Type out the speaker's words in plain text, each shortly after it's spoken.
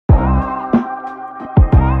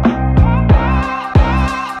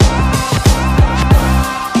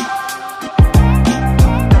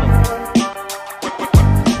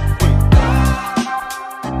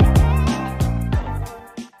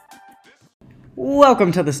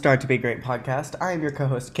Welcome to the Start to Be Great podcast. I am your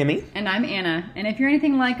co-host, Kimmy. And I'm Anna. And if you're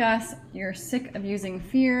anything like us, you're sick of using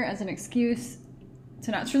fear as an excuse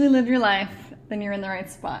to not truly live your life, then you're in the right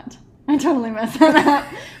spot. I totally messed that up,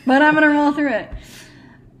 but I'm going to roll through it.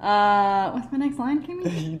 What's my next line,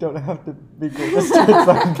 Kimmy? You don't have to be great to start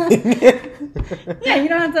something. Yeah, you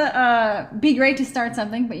don't have to be great to start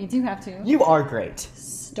something, but you do have to. You are great.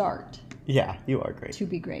 Start. Yeah, you are great. To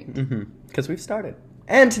be great. Because we've started.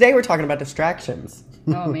 And today we're talking about distractions.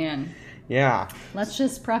 Oh, man. Yeah. Let's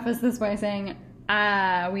just preface this by saying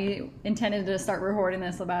we intended to start recording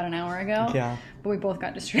this about an hour ago. Yeah. But we both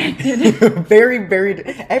got distracted. Very,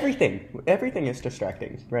 everything is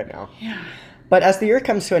distracting right now. Yeah. But as the year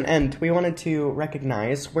comes to an end, we wanted to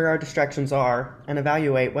recognize where our distractions are and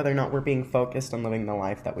evaluate whether or not we're being focused on living the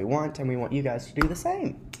life that we want, and we want you guys to do the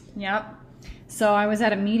same. Yep. So I was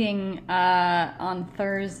at a meeting on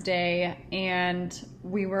Thursday, and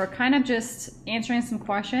we were kind of just answering some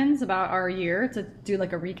questions about our year to do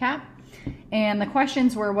like a recap. And the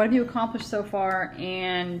questions were, what have you accomplished so far,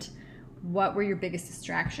 and what were your biggest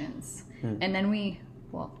distractions? And then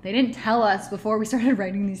they didn't tell us before we started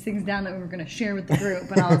writing these things down that we were going to share with the group.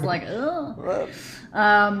 And I was like, ugh.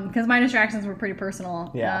 Because my distractions were pretty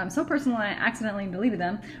personal. Yeah. So personal I accidentally deleted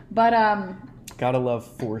them. But Gotta love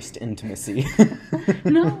forced intimacy.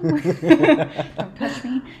 no. Don't touch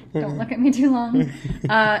me. Don't look at me too long.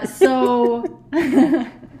 So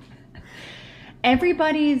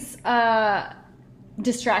everybody's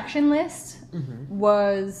distraction list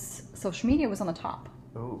was social media was on the top.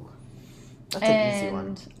 Ooh. That's an easy one.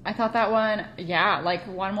 And I thought that one, like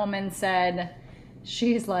one woman said,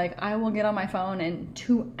 she's like, I will get on my phone and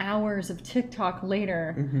 2 hours of TikTok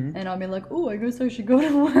later, and I'll be like, oh, I guess I should go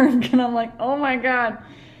to work. And I'm like, oh my God.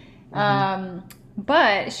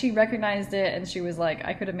 But she recognized it, and she was like,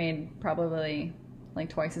 I could have made probably like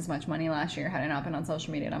twice as much money last year had I not been on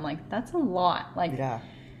social media. And I'm like, that's a lot. Like, yeah.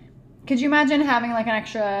 Could you imagine having like an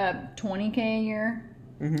extra $20K a year?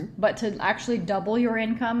 But to actually double your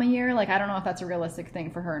income a year, like I don't know if that's a realistic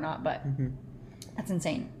thing for her or not, but that's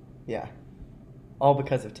insane. Yeah. All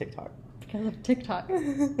because of TikTok. Because of TikTok.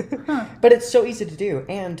 But it's so easy to do,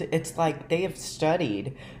 and it's like they have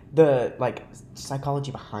studied the like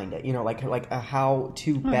psychology behind it, like how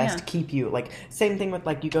to best keep you, like same thing with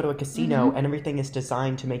like you go to a casino and everything is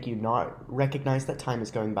designed to make you not recognize that time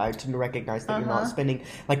is going by, to recognize that you're not spending,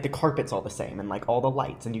 like the carpet's all the same and like all the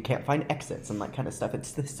lights and you can't find exits and that kind of stuff.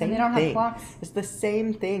 It's the same and they don't thing. Have clocks. It's the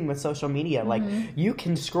same thing with social media. Like you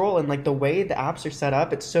can scroll, and like the way the apps are set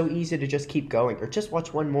up, it's so easy to just keep going or just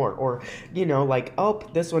watch one more, or like, oh,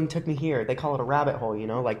 this one took me here. They call it a rabbit hole,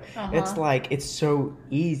 like it's like it's so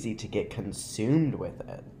easy to get consumed with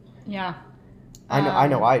it. Yeah. I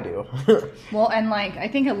know I do. Well, and like I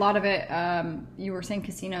think a lot of it, you were saying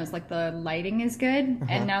casinos, like the lighting is good,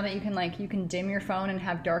 and now that you can dim your phone and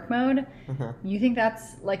have dark mode, you think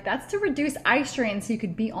that's to reduce eye strain so you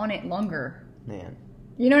could be on it longer. Man.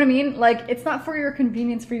 You know what I mean? Like it's not for your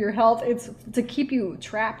convenience, for your health. It's to keep you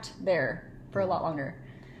trapped there for a lot longer.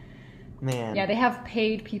 Man. Yeah, they have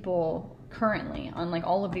paid people currently on like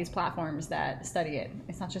all of these platforms that study it.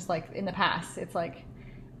 It's not just like in the past. It's like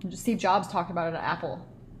Steve Jobs talked about it at Apple,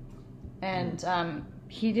 and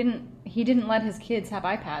he didn't let his kids have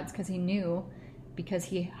iPads because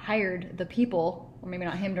he hired the people, or maybe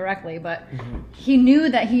not him directly, but he knew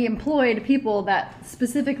that he employed people that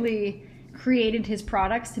specifically created his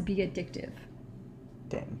products to be addictive.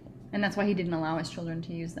 Dang. And that's why he didn't allow his children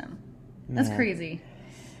to use them. That's crazy.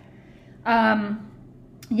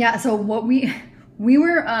 Yeah, so what we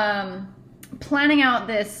were planning out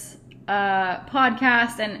this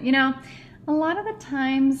podcast, and a lot of the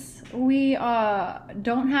times we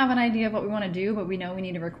don't have an idea of what we want to do, but we know we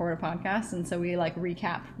need to record a podcast, and so we like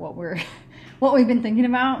recap what we've been thinking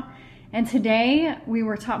about. And today we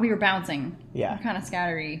were bouncing. Yeah. We're kind of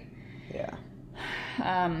scattery. Yeah.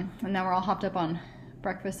 And now we're all hopped up on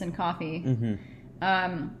breakfast and coffee.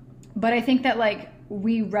 But I think that like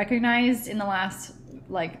we recognized in the last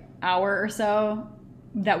like hour or so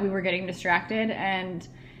that we were getting distracted, and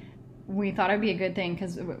we thought it'd be a good thing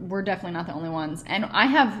because we're definitely not the only ones. And I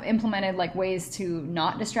have implemented like ways to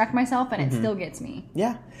not distract myself, and it still gets me.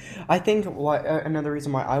 Yeah. I think another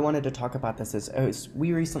reason why I wanted to talk about this is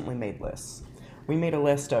we recently made lists. we made a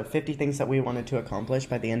list of 50 things that we wanted to accomplish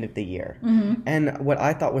by the end of the year. Mm-hmm. And what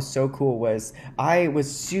I thought was so cool was I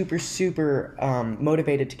was super, super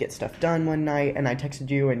motivated to get stuff done one night, and I texted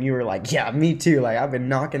you, and you were like, yeah, me too. Like, I've been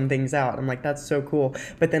knocking things out. I'm like, that's so cool.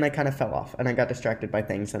 But then I kind of fell off, and I got distracted by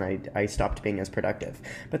things, and I stopped being as productive.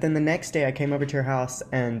 But then the next day I came over to your house,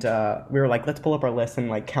 and we were like, let's pull up our list and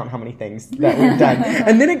like count how many things that we've done.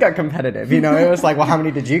 And then it got competitive. You know, it was like, well, how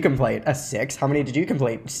many did you complete? A 6. How many did you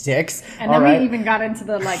complete? 6. And then we even got into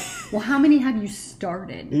the like, well, how many have you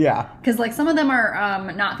started? Yeah. Because like some of them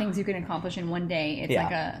are not things you can accomplish in one day. It's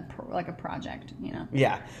Yeah. like a project, you know.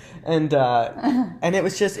 Yeah. And and it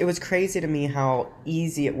was crazy to me how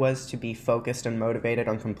easy it was to be focused and motivated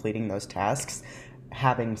on completing those tasks,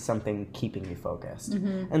 having something keeping you focused.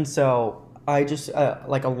 Mm-hmm. And so I just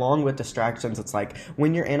like, along with distractions, it's like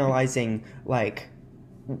when you're analyzing like,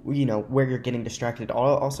 you know, where you're getting distracted,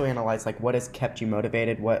 also analyze like what has kept you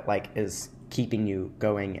motivated, what like is keeping you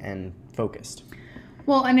going and focused.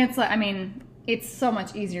 Well, and it's like, I mean, it's so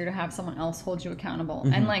much easier to have someone else hold you accountable.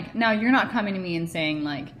 Mm-hmm. And like, now you're not coming to me and saying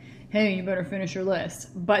like, hey, you better finish your list.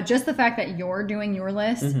 But just the fact that you're doing your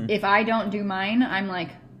list, Mm-hmm. if I don't do mine, I'm like,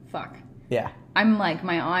 fuck. Yeah. I'm like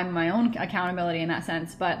I'm my own accountability in that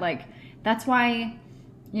sense. But like, that's why,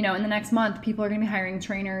 you know, in the next month, people are going to be hiring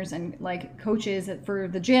trainers and like coaches for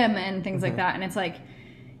the gym and things like that. And it's like,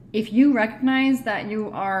 if you recognize that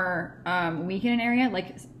you are weak in an area,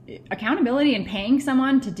 like accountability and paying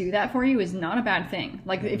someone to do that for you is not a bad thing.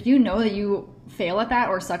 Like if you know that you fail at that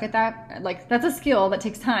or suck at that, like that's a skill that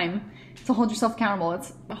takes time to hold yourself accountable.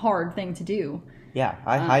 It's a hard thing to do. Yeah.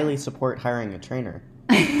 I highly support hiring a trainer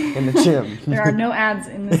in the gym. There are no ads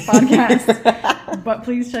in this podcast, but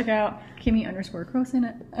please check out Kimmy_Croson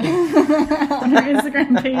on her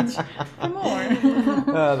Instagram page for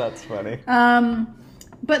more. Oh, that's funny.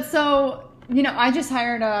 But so, you know, I just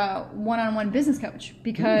hired a one-on-one business coach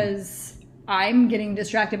because I'm getting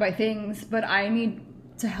distracted by things, but I need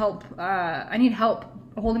to help. I need help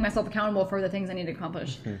holding myself accountable for the things I need to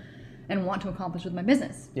accomplish and want to accomplish with my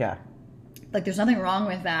business. Yeah. Like, there's nothing wrong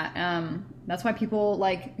with that. That's why people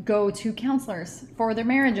like go to counselors for their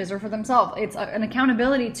marriages or for themselves. It's an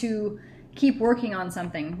accountability to keep working on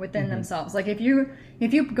something within themselves. Like if you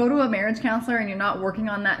go to a marriage counselor and you're not working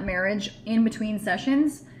on that marriage in between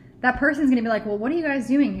sessions, that person's going to be like, well, what are you guys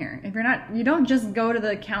doing here? If you're not, you don't just go to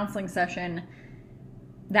the counseling session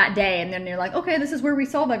that day and then you're like, okay, this is where we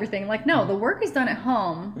solve everything. Like, no, the work is done at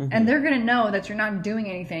home and they're going to know that you're not doing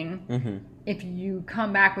anything if you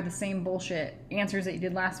come back with the same bullshit answers that you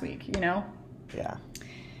did last week, you know? Yeah.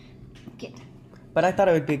 Get. But I thought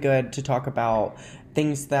it would be good to talk about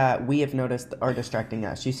things that we have noticed are distracting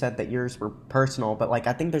us. You said that yours were personal, but like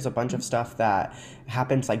I think there's a bunch of stuff that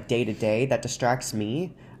happens like day to day that distracts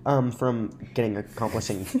me from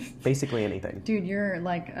accomplishing basically anything. Dude, you're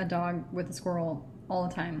like a dog with a squirrel all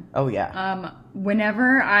the time. Oh yeah.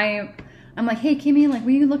 Whenever I'm like, hey Kimmy, like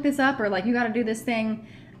will you look this up, or like you got to do this thing,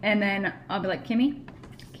 and then I'll be like, Kimmy,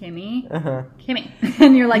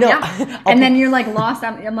 and you're like, No, yeah, and then you're like lost.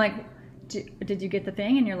 I'm like, did you get the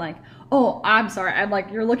thing? And you're like, oh, I'm sorry. I'm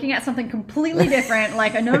like, you're looking at something completely different,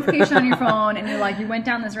 like a notification on your phone, and you're like, you went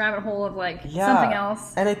down this rabbit hole of like something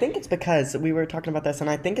else. And I think it's because we were talking about this, and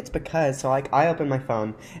I think it's because, so like I open my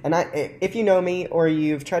phone, and if you know me or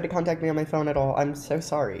you've tried to contact me on my phone at all, I'm so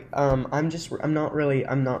sorry. I'm not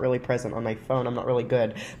really present on my phone. I'm not really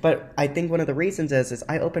good. But I think one of the reasons is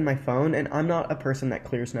I open my phone, and I'm not a person that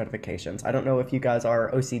clears notifications. I don't know if you guys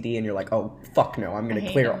are OCD and you're like, oh, fuck no, I'm going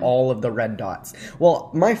to clear all of the red dots.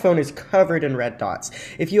 Well, my phone is covered in red dots.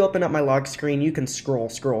 If you open up my lock screen, you can scroll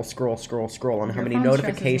on how many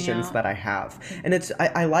notifications that I have. And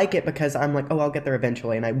I like it because I'm like, oh, I'll get there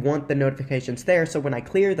eventually, and I want the notifications there, so when I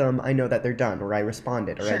clear them, I know that they're done, or I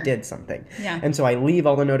responded, or I did something. Yeah. And so I leave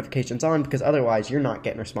all the notifications on because otherwise you're not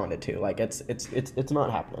getting responded to. Like it's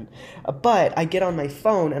not happening. But I get on my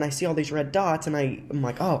phone and I see all these red dots, and I'm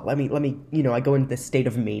like, oh, let me, you know, I go into this state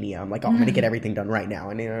of mania. I'm like, oh, I'm gonna get everything done right now,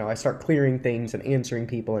 and you know, I start clearing things and answering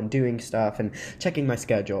people and doing stuff and checking my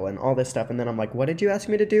schedule and all this stuff, and then I'm like, what did you ask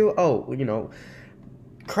me to do? Oh, you know,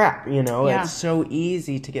 crap, you know. It's so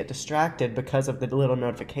easy to get distracted because of the little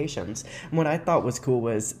notifications. And what I thought was cool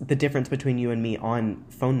was the difference between you and me on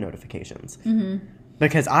phone notifications.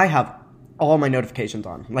 Because I have all my notifications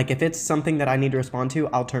on. Like if it's something that I need to respond to,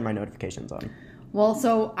 I'll turn my notifications on. Well,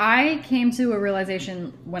 so I came to a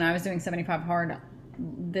realization when I was doing 75 Hard,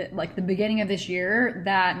 like the beginning of this year,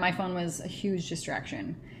 that my phone was a huge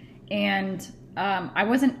distraction. And I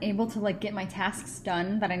wasn't able to like get my tasks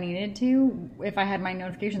done that I needed to if I had my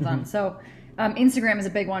notifications on. So Instagram is a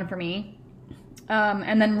big one for me.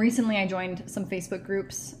 And then recently I joined some Facebook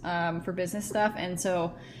groups for business stuff, and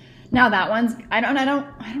so now that one's I don't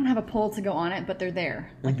have a poll to go on it, but they're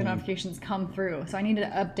there. Like the notifications come through. So I need to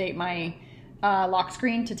update my lock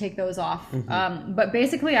screen to take those off. But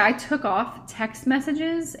basically I took off text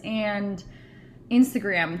messages and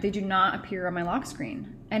Instagram. They do not appear on my lock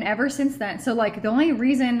screen. And ever since then, so like the only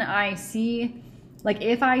reason I see, like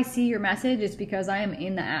if I see your message, it's because I am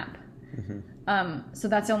in the app. So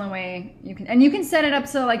that's the only way you can, and you can set it up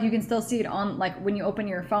so like you can still see it on like when you open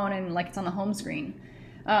your phone and like it's on the home screen.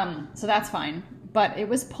 So that's fine. But it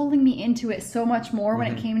was pulling me into it so much more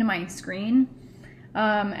when it came to my screen.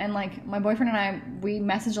 And like my boyfriend and I, we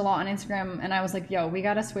message a lot on Instagram, and I was like, yo, we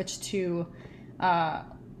got to switch to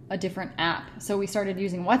a different app. So we started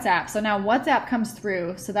using WhatsApp. So now WhatsApp comes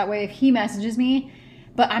through, so that way if he messages me,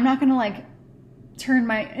 but I'm not going to like turn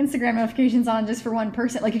my Instagram notifications on just for one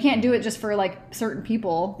person. Like you can't do it just for like certain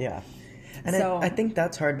people. Yeah. And So- I think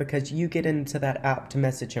that's hard because you get into that app to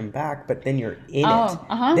message him back, but then you're in it.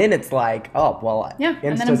 Uh-huh. Then it's like, oh, well, Yeah, and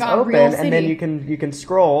then I've Insta's got open, Real and then City. you can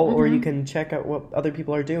scroll, or you can check out what other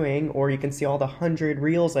people are doing, or you can see all the 100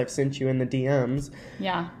 reels I've sent you in the DMs.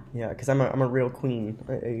 Yeah. Yeah, because I'm a real queen.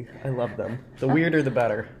 I love them. The weirder, the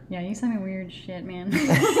better. Yeah, you send me weird shit, man.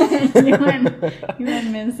 you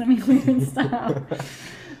and Min send me weird stuff.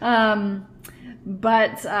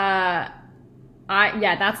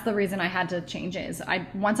 That's the reason I had to change it. Is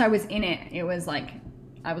once I was in it, it was like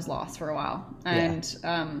I was lost for a while, and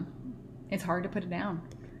it's hard to put it down.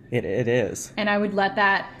 It is. And I would let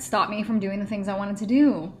that stop me from doing the things I wanted to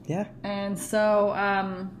do. Yeah. And so,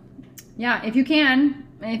 if you can,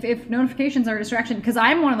 if notifications are a distraction, because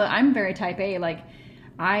I'm very type A, like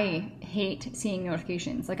I hate seeing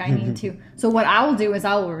notifications. Like I need to. So what I will do is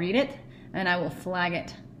I will read it and I will flag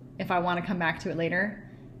it if I want to come back to it later.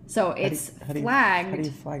 So it's flagged. How do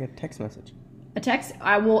you flag a text message? A text,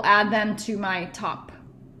 I will add them to my top,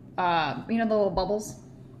 the little bubbles,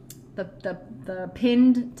 the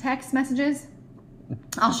pinned text messages.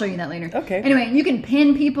 I'll show you that later. Okay. Anyway, you can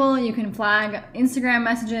pin people, you can flag Instagram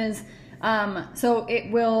messages. So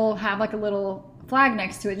it will have like a little flag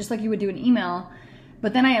next to it, just like you would do an email.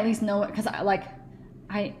 But then I at least know it, because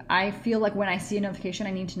I feel like when I see a notification,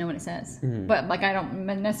 I need to know what it says. But like I don't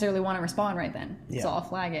necessarily want to respond right then, so I'll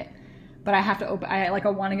flag it. But I have to I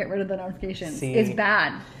want to get rid of the notifications. See. It's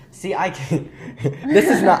bad. See, I can. This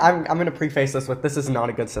is not. I'm going to preface this with this is not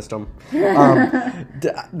a good system.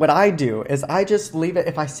 What I do is I just leave it.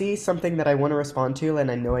 If I see something that I want to respond to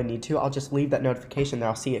and I know I need to, I'll just leave that notification there.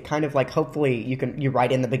 I'll see it. Kind of like, hopefully you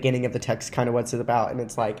write in the beginning of the text kind of what's it about, and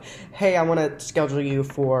it's like, hey, I want to schedule you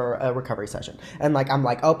for a recovery session, and like I'm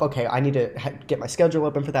like, oh, okay, I need to get my schedule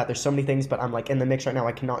open for that. There's so many things, but I'm like in the mix right now.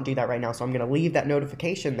 I cannot do that right now, so I'm going to leave that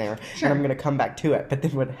notification there, and I'm going to come back to it. But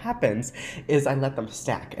then what happens is I let them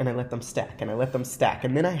stack. And I let them stack, and I let them stack,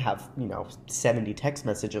 and then I have 70 text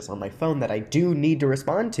messages on my phone that I do need to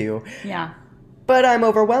respond to. Yeah. But I'm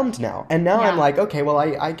overwhelmed now, and now Yeah. I'm like, okay, well,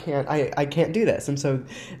 I can't do this, and so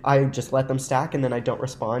I just let them stack, and then I don't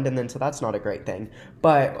respond, and then so that's not a great thing.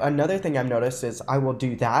 But another thing I've noticed is I will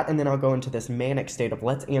do that, and then I'll go into this manic state of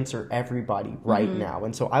let's answer everybody right now,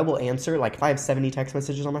 and so I will answer, like if I have 70 text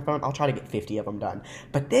messages on my phone, I'll try to get 50 of them done.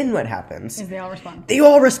 But then what happens? Is they all respond. They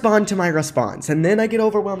all respond to my response, and then I get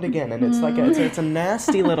overwhelmed again, and it's like it's a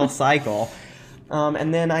nasty little cycle.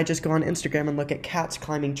 And then I just go on Instagram and look at cats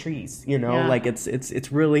climbing trees. Yeah. Like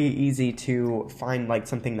it's really easy to find like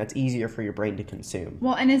something that's easier for your brain to consume.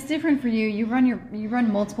 Well, and it's different for you. You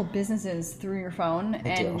run multiple businesses through your phone,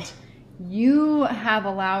 and you have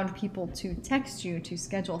allowed people to text you to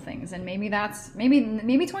schedule things. And maybe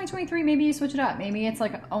 2023. Maybe you switch it up. Maybe it's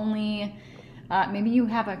like only. Maybe you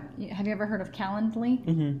have you ever heard of Calendly?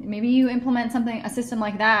 Mm-hmm. Maybe you implement a system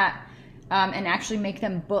like that, and actually make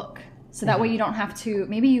them book. So that way you don't have to.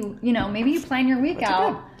 Maybe you plan your week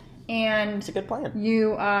out, and It's a good plan.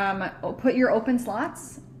 you put your open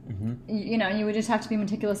slots. You would just have to be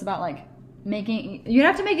meticulous about like you'd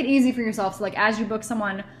have to make it easy for yourself. So like as you book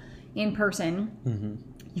someone in person,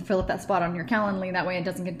 you fill up that spot on your Calendly. That way it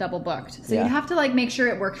doesn't get double booked. So Yeah. you have to like make sure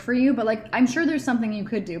it works for you. But like I'm sure there's something you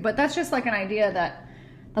could do. But that's just like an idea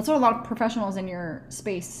that's what a lot of professionals in your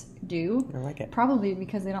space do. I like it. Probably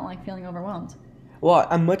because they don't like feeling overwhelmed. Well,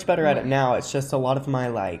 I'm much better at it now. It's just a lot of my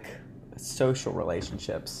like social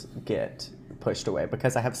relationships get pushed away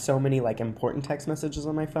because I have so many like important text messages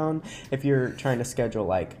on my phone. If you're trying to schedule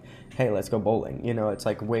like, hey, let's go bowling, it's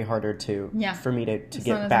like way harder for me to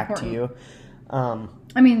get back to you.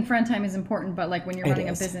 I mean, friend time is important, but like when you're running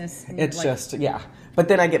a business, it's just But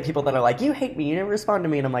then I get people that are like, you hate me, you never respond to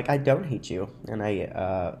me, and I'm like, I don't hate you, and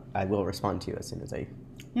I will respond to you as soon as I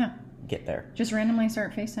get there. Just randomly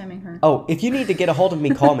start FaceTiming her. Oh, if you need to get a hold of me,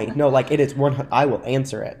 call me. No, like, it is I will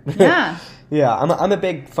answer it. Yeah. Yeah, I'm a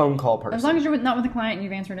big phone call person. As long as you're not with a client and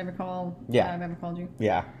you've answered every call Yeah. I've ever called you.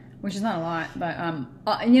 Yeah. Which is not a lot,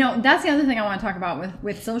 but you know, that's the other thing I want to talk about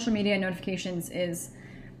with social media notifications is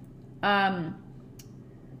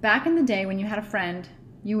back in the day when you had a friend,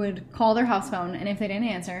 you would call their house phone, and if they didn't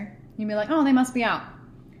answer, you'd be like, oh, they must be out.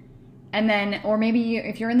 And then, or maybe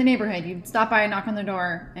if you're in the neighborhood, you'd stop by and knock on their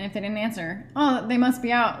door, and if they didn't answer, oh, they must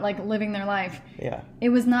be out, like, living their life. Yeah. It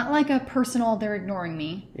was not like a personal, they're ignoring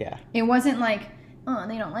me. Yeah. It wasn't like, oh,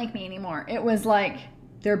 they don't like me anymore. It was like,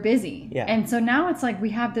 they're busy. Yeah. And so now it's like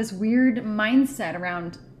we have this weird mindset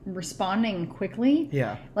around responding quickly.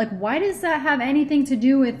 Yeah. Like, why does that have anything to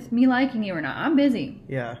do with me liking you or not? I'm busy.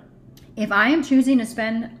 Yeah. If I am choosing to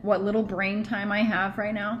spend what little brain time I have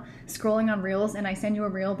right now scrolling on Reels, and I send you a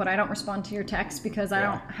Reel, but I don't respond to your text because I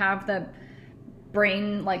don't have the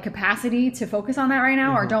brain like capacity to focus on that right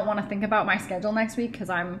now, or don't want to think about my schedule next week because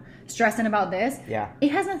I'm stressing about this. Yeah.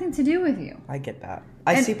 It has nothing to do with you. I get that.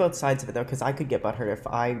 I see both sides of it, though, because I could get butthurt if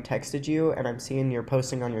I texted you and I'm seeing you're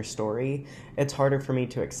posting on your story. It's harder for me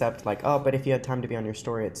to accept, like, oh, but if you had time to be on your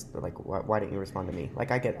story, it's like, why didn't you respond to me? Like,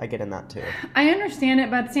 I get in that, too. I understand it,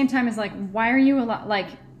 but at the same time, it's like, why are you like,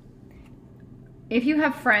 if you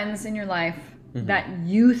have friends in your life that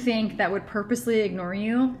you think that would purposely ignore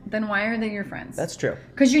you, then why are they your friends? That's true.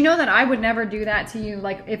 Because you know that I would never do that to you.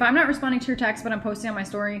 Like, if I'm not responding to your text, but I'm posting on my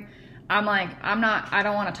story, I'm like, I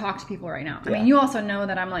don't want to talk to people right now. I mean, you also know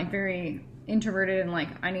that I'm like very introverted and like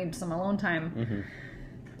I need some alone time.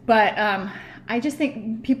 But I just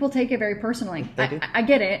think people take it very personally. I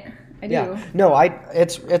get it. I do. Yeah. No, I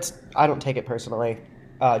don't take it personally.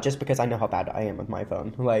 Just because I know how bad I am with my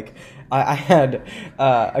phone. Like, I had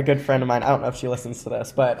a good friend of mine, I don't know if she listens to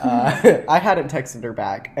this, but I hadn't texted her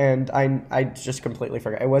back, and I just completely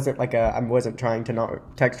forgot. It wasn't like I wasn't trying to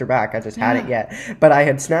not text her back, I just hadn't yet. But I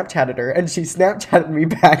had Snapchatted her, and she Snapchatted me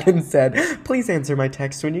back and said, please answer my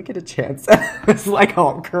text when you get a chance. I was like,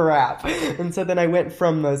 oh, crap. And so then I went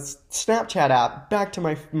from the Snapchat app back to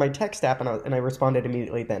my text app, and I responded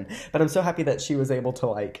immediately then. But I'm so happy that she was able to,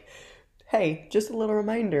 like, hey, just a little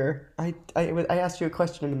reminder. I asked you a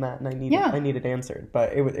question in that, and I needed answered.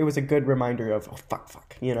 But it was a good reminder of, oh,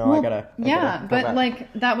 fuck. You know, I gotta but back.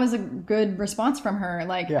 like that was a good response from her.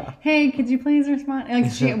 Like, hey, could you please respond?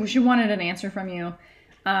 Like she wanted an answer from you.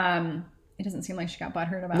 It doesn't seem like she got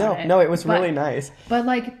butthurt about it. No, it was really nice. But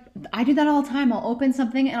like, I do that all the time. I'll open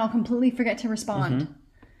something and I'll completely forget to respond.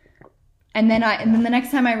 And then the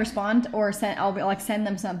next time I respond or I'll be like send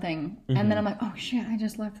them something, and then I'm like, oh shit, I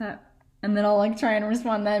just left that. And then I'll like try and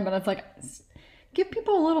respond then, but it's like, give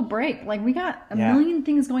people a little break. Like, we got a million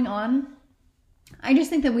things going on. I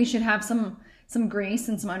just think that we should have some grace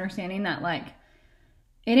and some understanding that like,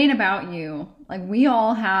 it ain't about you. Like, we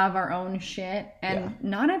all have our own shit, and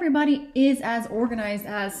not everybody is as organized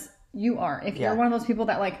as you are. If you're one of those people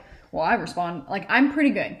that like, well, I respond, like, I'm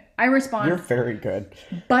pretty good. I respond. You're very good.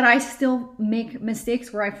 But I still make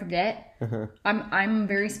mistakes where I forget. I'm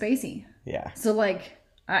very spacey. Yeah. So like,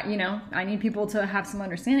 you know, I need people to have some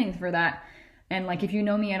understanding for that. And like, if you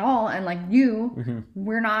know me at all, and like you,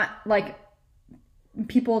 we're not like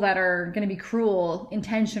people that are going to be cruel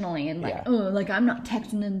intentionally and like, oh, like I'm not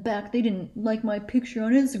texting them back. They didn't like my picture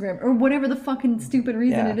on Instagram or whatever the fucking stupid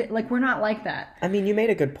reason it is. Like, we're not like that. I mean, you made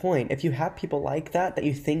a good point. If you have people like that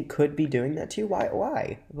you think could be doing that to you, why?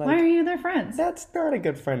 Like, why are you their friends? That's not a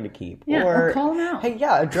good friend to keep. Yeah, or call them out. Hey,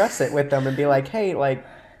 yeah, address it with them and be like, hey, like,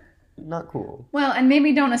 not cool. Well, and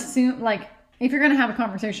maybe don't assume, like, if you're going to have a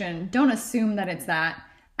conversation, don't assume that it's that.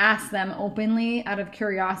 Ask them openly out of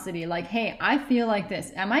curiosity, like, hey, I feel like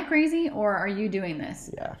this. Am I crazy, or are you doing this?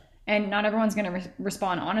 Yeah. And not everyone's going to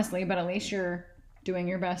respond honestly, but at least you're doing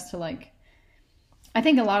your best to, like, I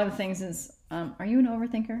think a lot of the things is, are you an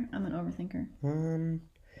overthinker? I'm an overthinker.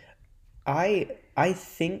 I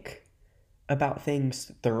think about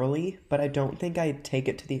things thoroughly, but I don't think I take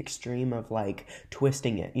it to the extreme of like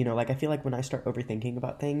twisting it. You know, like I feel like when I start overthinking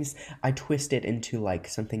about things, I twist it into like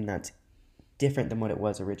something that's different than what it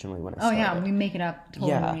was originally when I started. Oh yeah, we make it up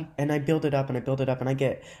totally. Yeah, and I build it up and I build it up and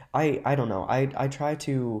I don't know. I try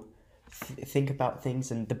to think about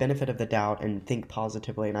things and the benefit of the doubt and think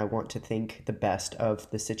positively, and I want to think the best of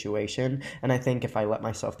the situation, and I think if I let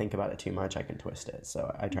myself think about it too much, I can twist it,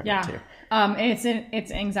 so I try not to.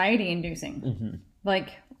 It's anxiety inducing. Like,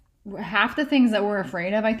 half the things that we're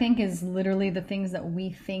afraid of, I think, is literally the things that we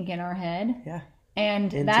think in our head,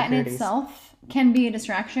 and that in itself can be a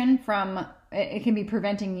distraction from, it can be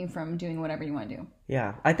preventing you from doing whatever you want to do.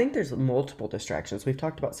 Yeah, I think there's multiple distractions. We've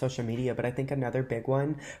talked about social media, but I think another big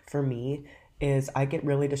one for me is I get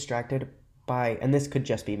really distracted by, and this could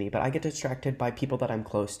just be me, but I get distracted by people that I'm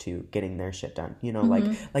close to getting their shit done. You know,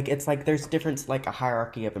 like it's like there's difference, like a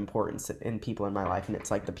hierarchy of importance in people in my life, and it's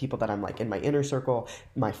like the people that I'm like in my inner circle,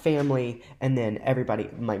 my family, and then everybody,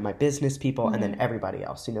 my business people, and then everybody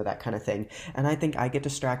else, you know, that kind of thing. And I think I get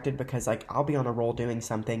distracted because like I'll be on a roll doing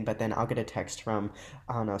something, but then I'll get a text from,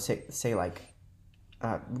 I don't know, say like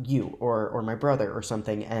you or my brother or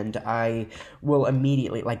something, and I will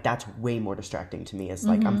immediately, like, that's way more distracting to me. Is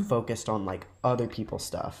like I'm focused on like other people's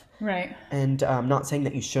stuff, right? And not saying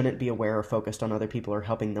that you shouldn't be aware or focused on other people or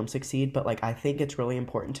helping them succeed, but like I think it's really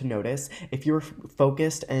important to notice if you're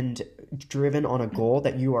focused and driven on a goal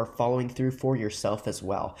that you are following through for yourself as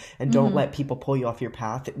well, and don't let people pull you off your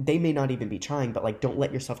path. They may not even be trying, but like don't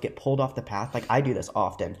let yourself get pulled off the path. Like I do this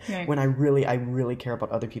often, right. When I really care about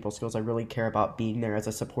other people's skills. I really care about being there as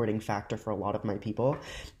a supporting factor for a lot of my people.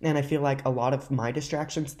 And I feel like a lot of my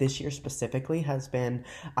distractions this year specifically has been,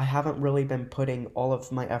 I haven't really been putting all of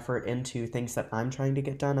my effort into things that I'm trying to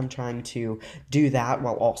get done. I'm trying to do that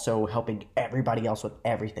while also helping everybody else with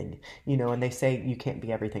everything, you know, and they say you can't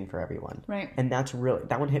be everything for everyone. Right. And that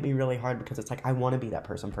one hit me really hard because it's like, I want to be that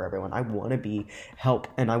person for everyone. I want to be help,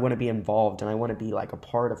 and I want to be involved, and I want to be like a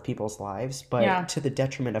part of people's lives, but to the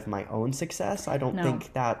detriment of my own success. I don't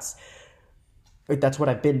think that's what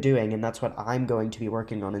I've been doing, and that's what I'm going to be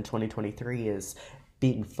working on in 2023 is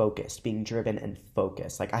being focused, being driven and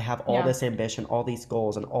focused. Like I have all this ambition, all these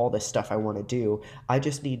goals, and all this stuff I want to do. I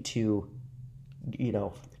just need to, you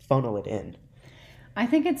know, funnel it in. I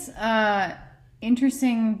think it's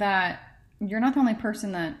interesting that you're not the only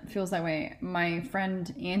person that feels that way. My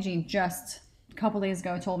friend Angie just a couple days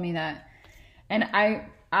ago told me that, and I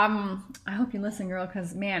hope you listen, girl,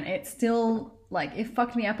 because man, it still, like, it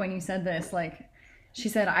fucked me up when you said this. Like, she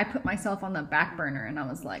said, I put myself on the back burner, and I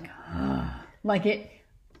was like, like it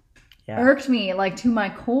irked me like to my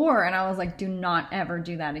core, and I was like, do not ever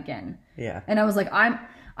do that again. Yeah. And I was like,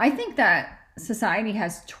 I think that society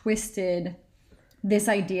has twisted this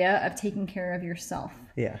idea of taking care of yourself.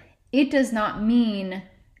 Yeah. It does not mean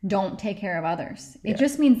don't take care of others. It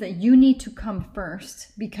just means that you need to come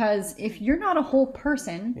first, because if you're not a whole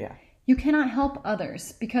person, you cannot help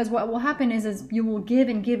others, because what will happen is you will give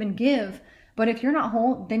and give and give. But if you're not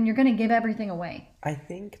whole, then you're going to give everything away. I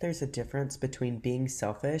think there's a difference between being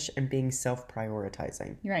selfish and being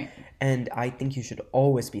self-prioritizing. Right. And I think you should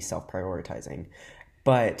always be self-prioritizing.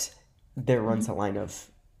 But there runs a line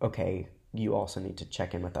of, okay, you also need to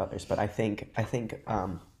check in with others. But I think,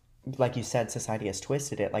 like you said, society has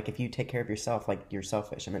twisted it. Like if you take care of yourself, like you're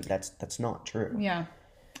selfish. I mean, that's not true. Yeah,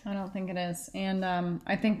 I don't think it is. And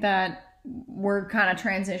I think that we're kind of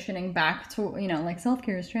transitioning back to, you know, like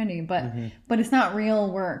self-care is trendy, but it's not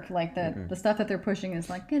real work. Like the stuff that they're pushing is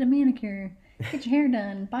like, get a manicure, get your hair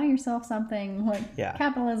done, buy yourself something, like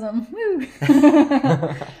capitalism, woo.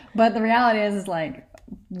 But the reality is like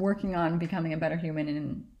working on becoming a better human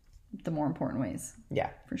in the more important ways.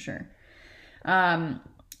 Yeah, for sure.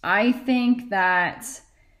 I think that,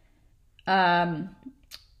 I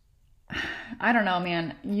don't know,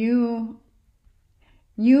 man, you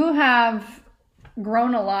have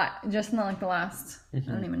grown a lot just in like the last, I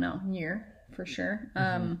don't even know, year for sure.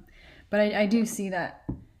 But I do see that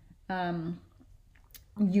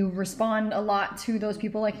you respond a lot to those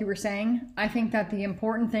people, like you were saying. I think that the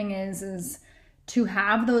important thing is to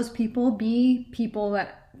have those people be people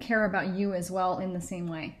that care about you as well in the same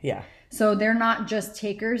way. Yeah. So they're not just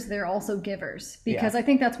takers, they're also givers. Because I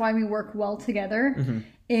think that's why we work well together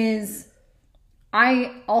is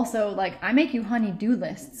I also, like, I make you honey-do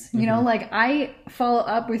lists, you know, like I follow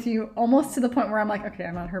up with you almost to the point where I'm like, okay,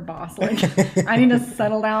 I'm not her boss. Like I need to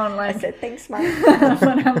settle down. Like, I said, thanks, Mom.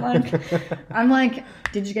 But I'm like,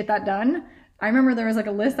 did you get that done? I remember there was like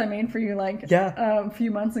a list I made for you like a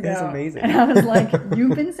few months ago. That's amazing. And I was like,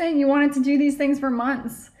 you've been saying you wanted to do these things for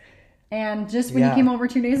months. And just when you came over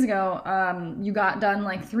 2 days ago, you got done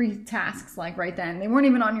like 3 tasks like right then. They weren't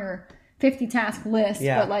even on your 50 task list,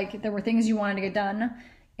 but like there were things you wanted to get done.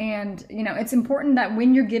 And you know, it's important that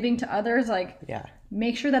when you're giving to others, like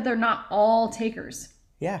make sure that they're not all takers.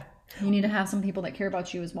 Yeah. You need to have some people that care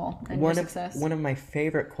about you as well and your success. One of my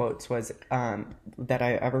favorite quotes was that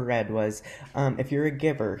I ever read was, if you're a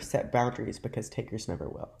giver, set boundaries because takers never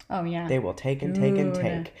will. Oh, yeah. They will take and take and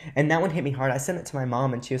take. And that one hit me hard. I sent it to my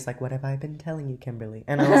mom and she was like, what have I been telling you, Kimberly?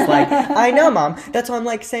 And I was like, I know, Mom. That's why I'm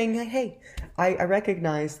like saying, hey, I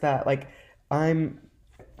recognize that like I'm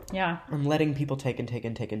letting people take and take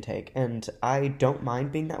and take and take. And I don't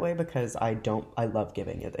mind being that way because I love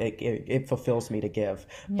giving. It fulfills me to give.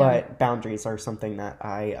 Yeah. But boundaries are something that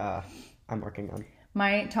I'm working on.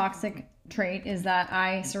 My toxic trait is that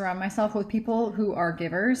I surround myself with people who are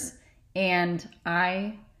givers, and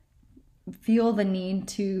I feel the need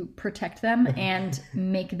to protect them and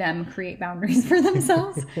make them create boundaries for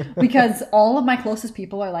themselves, because all of my closest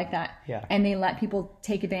people are like that. Yeah. And they let people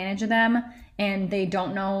take advantage of them, and they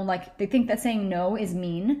don't know, like, they think that saying no is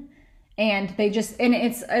mean, and they just, and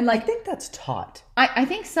it's like, I think that's taught. I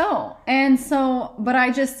think so. And so, but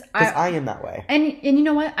Because I am that way. and you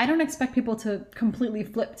know what? I don't expect people to completely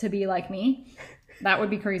flip to be like me. That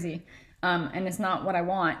would be crazy. And it's not what I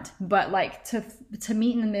want, but like to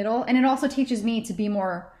meet in the middle. And it also teaches me to be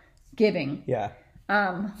more giving. Yeah.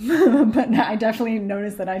 But I definitely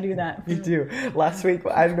noticed that I do that. You do. Last week,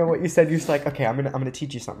 I don't know what you said. You was like, okay, I'm gonna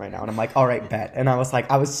teach you something right now. And I'm like, all right, bet. And I was like,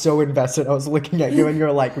 I was so invested. I was looking at you and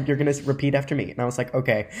you're like, you're gonna repeat after me. And I was like,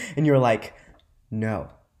 okay. And you were like, no.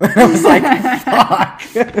 And I was like, fuck.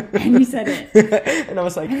 And you said it. And I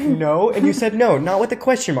was like, no. And you said no, not with a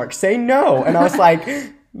question mark. Say no. And I was like,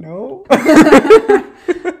 no. Say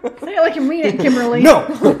it like you mean it, Kimberly. No.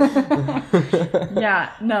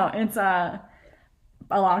 Yeah, no, it's a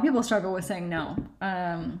lot of people struggle with saying no.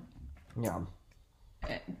 Yeah.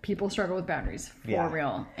 People struggle with boundaries for Yeah.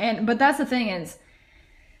 real. But that's the thing is,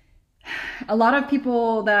 a lot of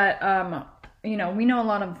people that we know a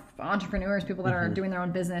lot of entrepreneurs, people that are doing their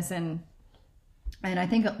own business, and I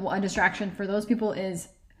think a distraction for those people is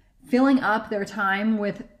filling up their time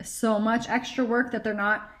with so much extra work that they're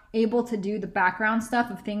not able to do the background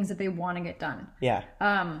stuff of things that they want to get done. Yeah.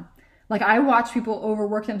 Like, I watch people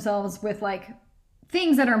overwork themselves with like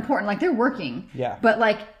things that are important, like they're working. Yeah. But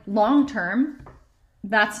like long term,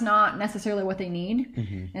 that's not necessarily what they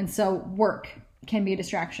need. And so work can be a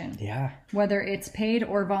distraction. Yeah. Whether it's paid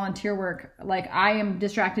or volunteer work. Like, I am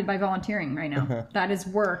distracted by volunteering right now. That is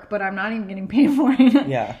work, but I'm not even getting paid for it.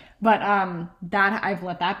 Yeah. But that I've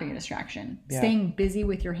let that be a distraction. Yeah. Staying busy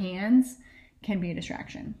with your hands can be a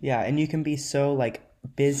distraction. Yeah, and you can be so like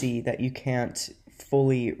busy that you can't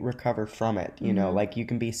fully recover from it, you know, like you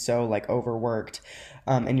can be so like overworked,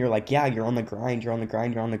 and you're like, yeah, you're on the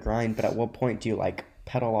grind, but at what point do you like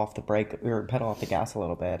pedal off the brake or pedal off the gas a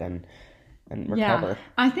little bit and recover? Yeah,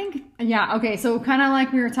 I think, okay, so kind of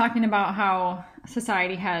like we were talking about how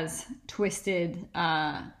society has twisted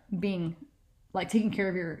being like taking care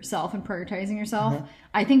of yourself and prioritizing yourself.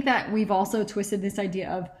 I think that we've also twisted this idea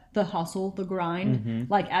of the hustle, the grind,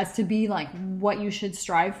 like as to be like what you should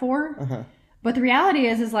strive for. But the reality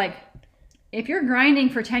is like, if you're grinding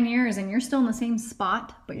for 10 years and you're still in the same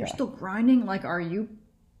spot, but you're still grinding, like, are you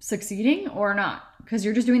succeeding or not? Because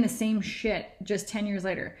you're just doing the same shit just 10 years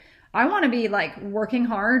later. I want to be like working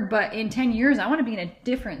hard, but in 10 years, I want to be in a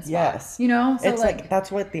different spot. Yes. You know? So it's like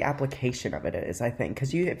that's what the application of it is, I think.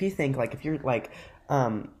 Because if you think like, if you're like,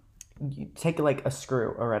 you take like a screw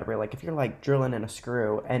or whatever, like if you're like drilling in a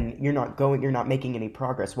screw and you're not making any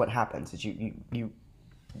progress, what happens is you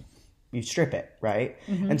strip it, right?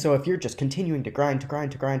 And so if you're just continuing to grind,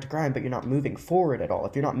 but you're not moving forward at all,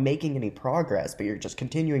 if you're not making any progress, but you're just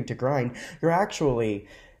continuing to grind, you're actually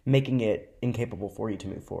making it incapable for you to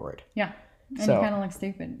move forward. Yeah. And So- you kind of look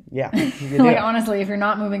stupid. Yeah. You Like, do. honestly, if you're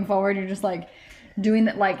not moving forward, you're just like doing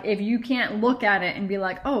that. Like, if you can't look at it and be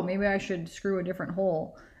like, oh, maybe I should screw a different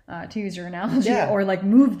hole, to use your analogy, Yeah. or like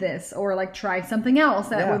move this, or like try something else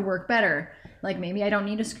that Yeah. would work better. Like, maybe I don't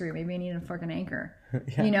need a screw. Maybe I need a fucking anchor.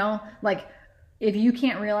 Yeah. You know? Like, if you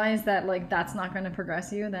can't realize that, like, that's not going to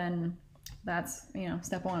progress you, then that's,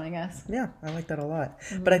 step one, I guess. Yeah, I like that a lot.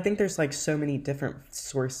 But I think there's like so many different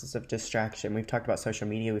sources of distraction. We've talked about social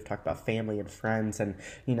media, we've talked about family and friends and,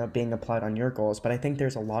 being applied on your goals. But I think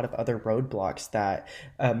there's a lot of other roadblocks that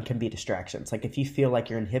can be distractions. Like if you feel like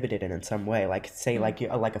you're inhibited in some way, like say like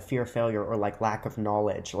a fear of failure or like lack of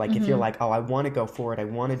knowledge. Like if you're like, oh, I want to go forward, I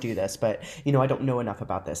want to do this, but, I don't know enough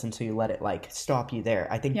about this. And so you let it like stop you there.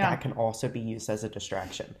 I think that can also be used as a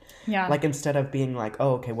distraction. Yeah. Like instead of being like,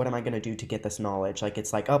 oh, okay, what am I going to do to get this knowledge? Like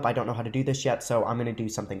it's like, oh, I don't know how to do this yet, so I'm going to do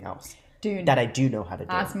something else. Dude, that I do know how to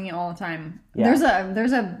do. ask me all the time. Yeah.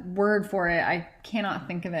 There's a word for it. I cannot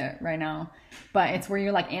think of it right now, but it's where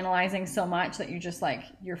you're like analyzing so much that you just like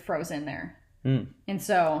you're frozen there. And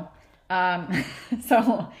so, and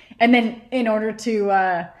then in order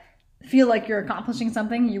to feel like you're accomplishing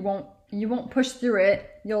something, you won't push through it.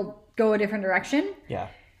 You'll go a different direction. Yeah.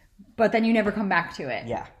 But then you never come back to it.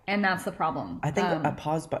 Yeah. And that's the problem. I think a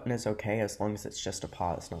pause button is okay as long as it's just a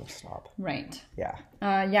pause, not a stop. Right. Yeah.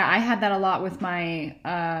 Yeah, I had that a lot with my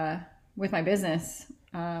business.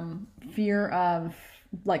 Fear of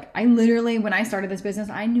like, I literally, when I started this business,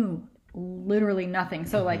 I knew literally nothing.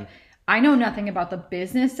 So like, I know nothing about the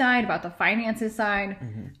business side, about the finances side.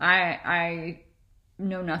 I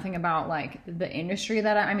know nothing about like the industry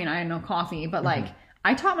that I mean, I know coffee, but like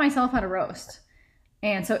I taught myself how to roast.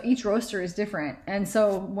 And so each roaster is different. And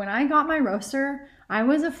so when I got my roaster, I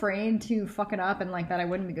was afraid to fuck it up and like that I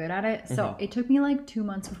wouldn't be good at it. So it took me like 2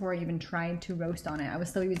 months before I even tried to roast on it. I was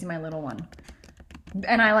still using my little one.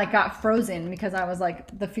 And I like got frozen because I was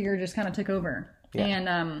like, the fear just kind of took over. Yeah.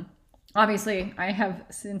 And obviously I have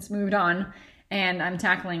since moved on and I'm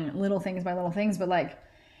tackling little things by little things, but like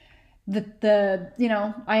the you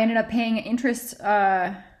know, I ended up paying interest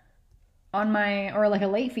on my, or like a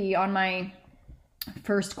late fee on my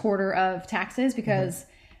first quarter of taxes because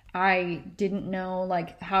I didn't know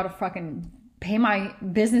like how to fucking pay my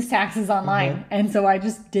business taxes online. And so I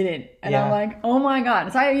just did it. And I'm like, oh my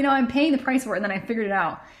God. So I'm paying the price for it and then I figured it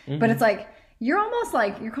out. But it's like, you're almost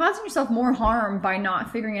like, you're causing yourself more harm by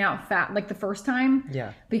not figuring it out like the first time.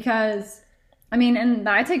 Yeah. Because I mean, and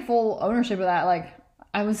I take full ownership of that. Like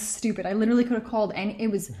I was stupid. I literally could have called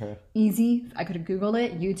it was easy. I could have Googled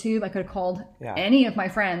it, YouTube. I could have called any of my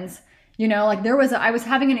friends. Like I was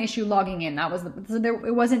having an issue logging in. That was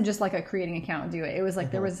it wasn't just like a creating an account and do it. It was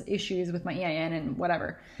like there was issues with my EIN and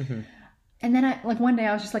whatever. And then one day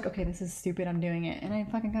I was just like, okay, this is stupid. I'm doing it. And I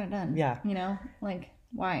fucking got it done. Yeah. Like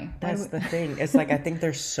why? That's the thing. It's like, I think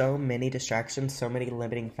there's so many distractions, so many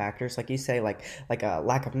limiting factors. Like you say, like a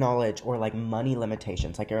lack of knowledge or like money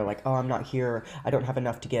limitations. Like you're like, oh, I'm not here. I don't have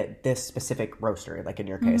enough to get this specific roaster, like in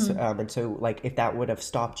your case. And so like if that would have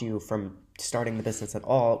stopped you from starting the business at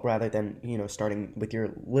all, rather than starting with your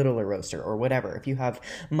littler roaster or whatever, if you have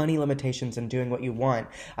money limitations and doing what you want,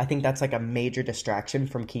 I think that's like a major distraction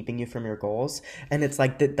from keeping you from your goals. And it's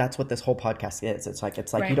like that's what this whole podcast is. It's like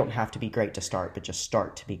right. You don't have to be great to start, but just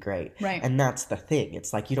start to be great. Right. And that's the thing.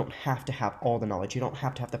 It's like you don't have to have all the knowledge. You don't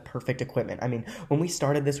have to have the perfect equipment. I mean, when we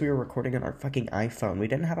started this, we were recording on our fucking iPhone. We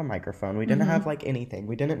didn't have a microphone. We didn't have like anything.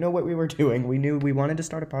 We didn't know what we were doing. We knew we wanted to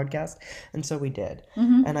start a podcast, and so we did.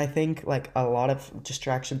 And I think like a lot of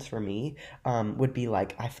distractions for me would be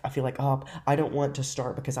like, I feel like, oh, I don't want to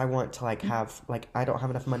start because I want to like have like, I don't have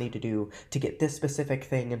enough money to get this specific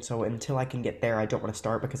thing, and so until I can get there, I don't want to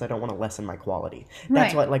start because I don't want to lessen my quality.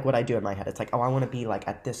 That's what I do in my head. It's like, oh, I want to be like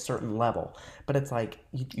at this certain level, but it's like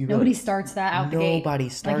you nobody really, starts that out the gate. Nobody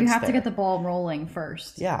starts like you have to get the ball rolling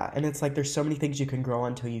first. Yeah, and it's like there's so many things you can grow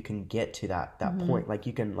until you can get to that point. Like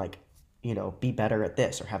you can like be better at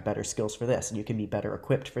this or have better skills for this, and you can be better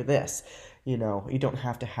equipped for this. You don't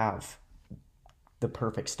have to have the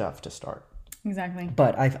perfect stuff to start. Exactly.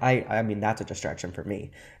 But I mean, that's a distraction for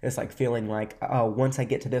me. It's like feeling like, oh, once I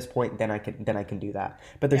get to this point, then I can do that.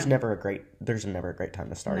 But there's never a great time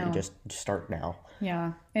to start. No. You just start now.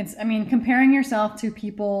 Yeah. Comparing yourself to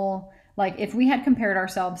people, like if we had compared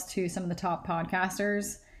ourselves to some of the top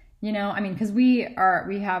podcasters, because we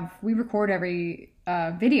record every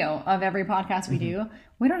video of every podcast we do.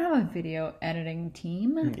 We don't have a video editing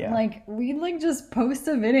team. Yeah. Like we just post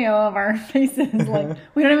a video of our faces. Like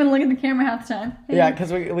we don't even look at the camera half the time. Yeah,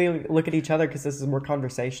 because we look at each other because this is more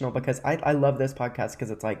conversational. Because I love this podcast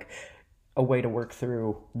because it's like a way to work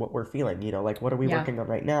through what we're feeling. Like what are we working on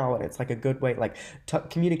right now? And it's like a good way. Like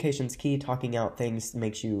communication's key. Talking out things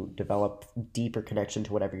makes you develop deeper connection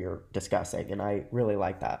to whatever you're discussing, and I really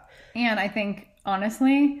like that. And I think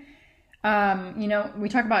honestly, we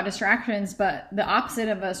talk about distractions, but the opposite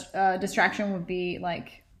of a distraction would be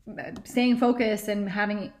like staying focused and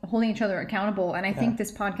holding each other accountable. And I think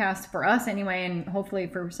this podcast for us anyway, and hopefully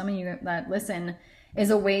for some of you that listen,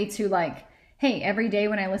 is a way to like, hey, every day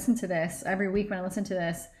when I listen to this, every week when I listen to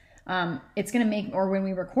this, it's going to make, or when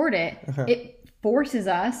we record it, it forces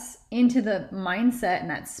us into the mindset and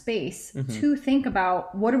that space to think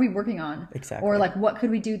about what are we working on? Exactly. Or like, what could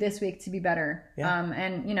we do this week to be better? Yeah.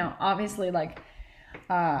 And obviously like,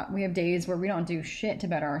 we have days where we don't do shit to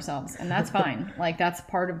better ourselves, and that's fine. Like that's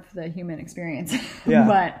part of the human experience. Yeah.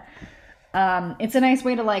 But, it's a nice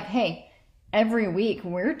way to like, hey, every week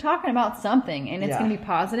we're talking about something and it's going to be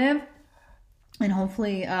positive, and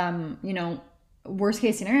hopefully, worst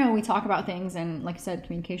case scenario, we talk about things, and like I said,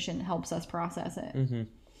 communication helps us process it.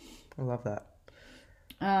 I love that.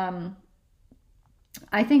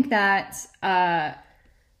 I think that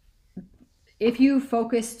if you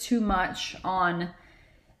focus too much on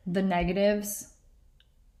the negatives,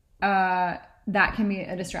 that can be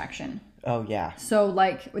a distraction. Oh yeah. So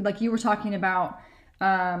like you were talking about,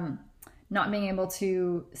 not being able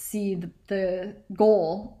to see the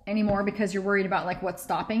goal anymore because you're worried about like what's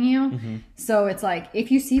stopping you. So it's like,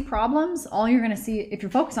 if you see problems, all you're going to see, if you're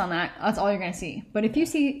focused on that, that's all you're going to see. But if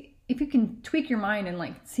you can tweak your mind and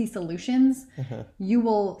like see solutions, you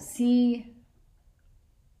will see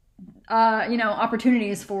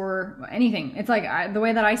opportunities for anything. It's like the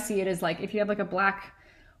way that I see it is like if you have like a black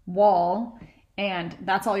wall and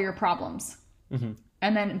that's all your problems. Mm-hmm.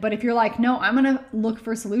 And then, but if you're like, no, I'm going to look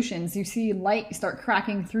for solutions. You see light start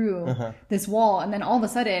cracking through this wall. And then all of a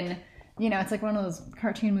sudden, it's like one of those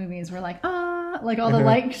cartoon movies where like, like all the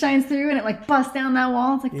light shines through and it like busts down that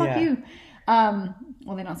wall. It's like, fuck you.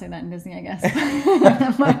 Well, they don't say that in Disney, I guess.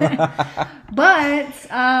 but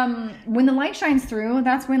when the light shines through,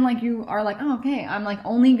 that's when like you are like, oh, okay, I'm like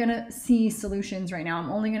only going to see solutions right now. I'm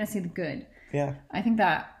only going to see the good. Yeah. I think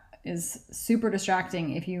that is super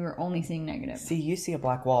distracting if you are only seeing negative. See, you see a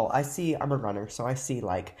black wall. I'm a runner, so I see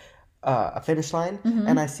like a finish line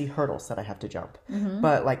and I see hurdles that I have to jump.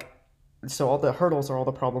 But like, so all the hurdles are all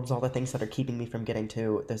the problems, all the things that are keeping me from getting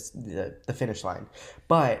to the finish line.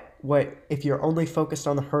 But if you're only focused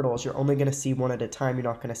on the hurdles, you're only going to see one at a time. You're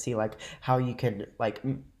not going to see like how you can like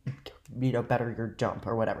better your jump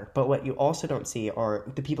or whatever. But what you also don't see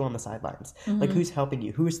are the people on the sidelines. Like who's helping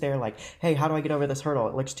you? Who's there like, hey, how do I get over this hurdle?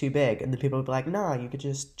 It looks too big. And the people will be like, nah, you could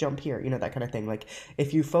just jump here. That kind of thing. Like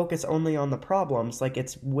if you focus only on the problems, like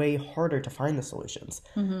it's way harder to find the solutions.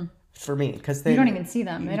 For me, because you don't even see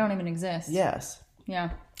them. They don't even exist. Yes.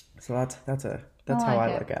 Yeah. So that's how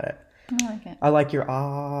I look at it. I like it. I like your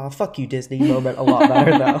fuck you Disney moment a lot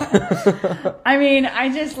better though. I mean, I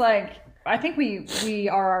think we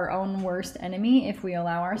are our own worst enemy if we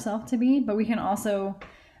allow ourselves to be, but we can also,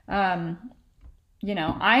 I'm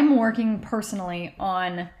working personally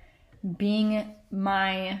on being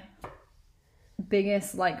my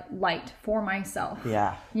biggest like light for myself.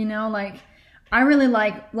 Yeah. I really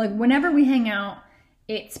like whenever we hang out,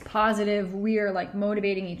 it's positive. We are like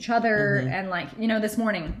motivating each other. And like, this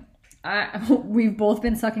morning, we've both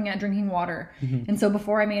been sucking at drinking water. And so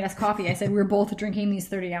before I made us coffee, I said we're both drinking these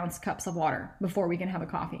 30-ounce cups of water before we can have a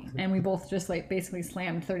coffee. And we both just like basically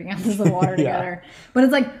slammed 30 ounces of water together. But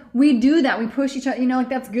it's like, we do that. We push each other, like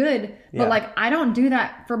that's good. But like, I don't do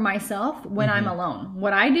that for myself when I'm alone.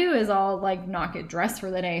 What I do is I'll like not get dressed for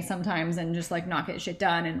the day sometimes and just like not get shit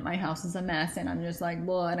done. And my house is a mess and I'm just like,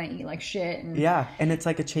 blah, and I eat like shit. And and it's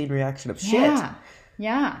like a chain reaction of shit.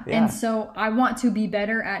 Yeah. And so I want to be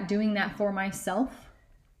better at doing that for myself.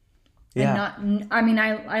 Yeah. And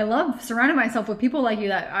I love surrounding myself with people like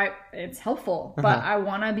you it's helpful, but I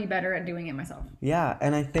want to be better at doing it myself. Yeah.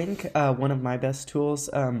 And I think one of my best tools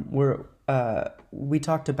we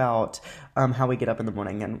talked about how we get up in the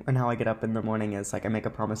morning and how I get up in the morning is like I make a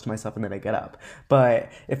promise to myself and then I get up. But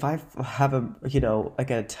if I have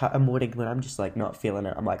a morning when I'm just like not feeling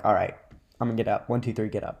it, I'm like, all right, I'm gonna get up. 1, 2, 3,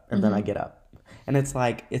 get up. And then I get up. And it's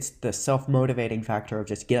like, it's the self-motivating factor of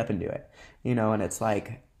just get up and do it, and it's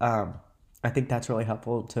like, I think that's really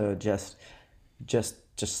helpful to just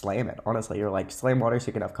slam it. Honestly, you're like, slam water so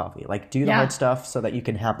you can have coffee. Like, do the hard stuff so that you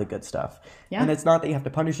can have the good stuff. Yeah. And it's not that you have to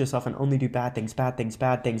punish yourself and only do bad things.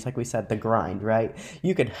 Like we said, the grind, right?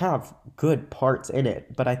 You can have good parts in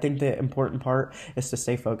it. But I think the important part is to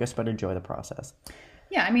stay focused but enjoy the process.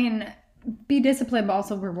 Yeah, I mean, be disciplined, but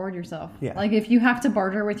also reward yourself. Yeah. Like if you have to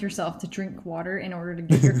barter with yourself to drink water in order to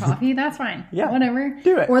get your coffee, that's fine. Yeah. Whatever.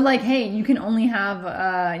 Do it. Or like, hey, you can only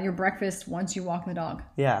have your breakfast once you walk the dog.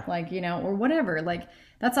 Yeah. Like, or whatever. Like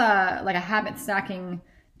that's a habit stacking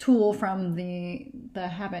tool from the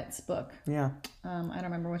Habits book. Yeah. I don't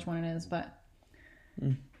remember which one it is, but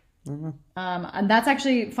and that's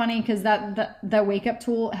actually funny because that wake up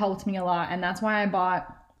tool helped me a lot, and that's why I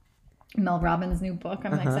bought Mel Robbins' new book.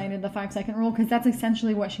 I'm excited, The 5-Second Rule, because that's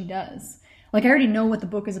essentially what she does. Like I already know what the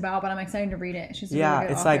book is about, but I'm excited to read it. She's a really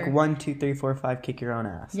good it's author. like 1, 2, 3, 4, 5, kick your own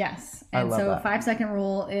ass. Yes, and I love so that. 5-Second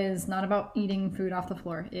Rule is not about eating food off the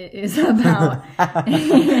floor. It is about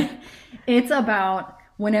it's about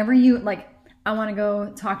whenever you like, I want to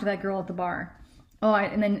go talk to that girl at the bar.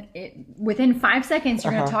 And then within 5 seconds,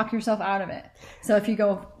 you're going to talk yourself out of it. So if you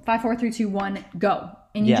go 5, 4, 3, 2, 1, go.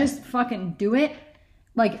 And you just fucking do it.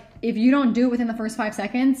 Like, if you don't do it within the first 5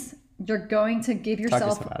 seconds, you're going to give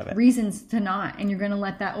yourself reasons to not. And you're going to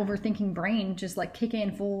let that overthinking brain just, like, kick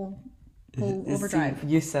in full overdrive. See,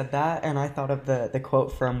 you said that, and I thought of the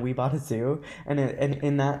quote from We Bought a Zoo. And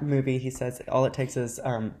in that movie, he says, all it takes is,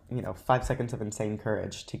 5 seconds of insane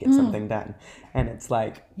courage to get something done. And it's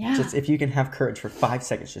like, just if you can have courage for 5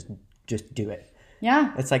 seconds, just do it.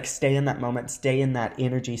 Yeah. It's like, stay in that moment, stay in that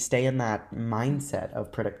energy, stay in that mindset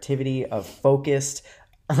of productivity, of focused,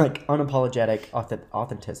 like unapologetic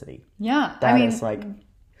authenticity. Yeah. That is like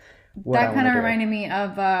what that kind of reminded me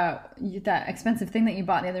of that expensive thing that you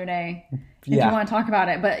bought the other day. If you want to talk about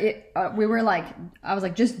it. But we were like, I was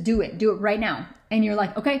like, just do it right now. And you're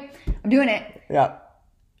like, okay, I'm doing it. Yeah.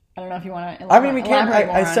 I don't know if you want to. I mean, we can.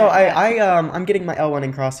 I'm I'm getting my L1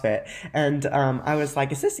 in CrossFit, and I was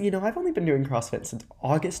like, is this? I've only been doing CrossFit since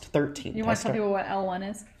August 13th. You want to tell people what L1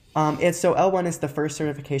 is? L1 is the first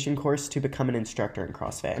certification course to become an instructor in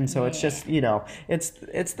CrossFit, and so it's just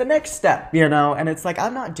it's the next step, and it's like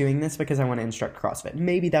I'm not doing this because I want to instruct CrossFit.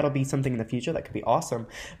 Maybe that'll be something in the future that could be awesome,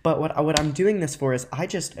 but what I'm doing this for is I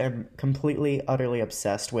just am completely utterly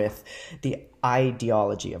obsessed with the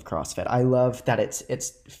ideology of CrossFit. I love that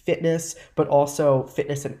it's fitness, but also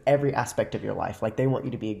fitness in every aspect of your life. Like they want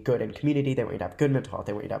you to be good in community, they want you to have good mental health,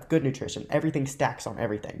 they want you to have good nutrition. Everything stacks on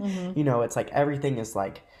everything. Mm-hmm. It's like everything is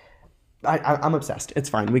like. I'm obsessed. It's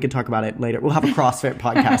fine. We can talk about it later. We'll have a CrossFit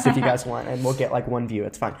podcast if you guys want, and we'll get like one view.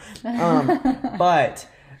 It's fine.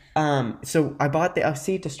 So I bought I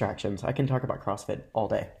see distractions. I can talk about CrossFit all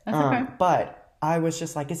day. That's okay. But I was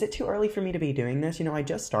just like, is it too early for me to be doing this? I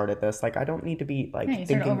just started this. Like, I don't need to be like. Yeah, you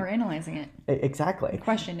started overanalyzing it. Exactly.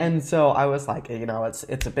 Questioning it. And so I was like,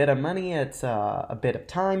 it's a bit of money, it's a bit of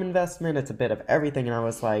time investment, it's a bit of everything. And I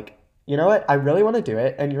was like, you know what? I really want to do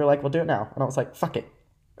it. And you're like, well, do it now. And I was like, fuck it.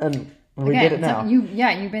 And we did it now.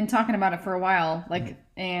 You've been talking about it for a while,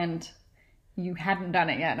 and you hadn't done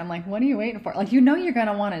it yet. I'm like, what are you waiting for? Like, you're going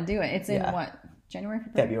to want to do it. It's in what? January?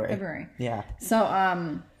 February. Yeah.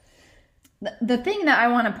 So, the thing that I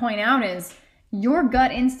want to point out is your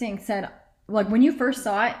gut instinct said, like, when you first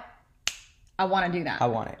saw it, I want to do that. I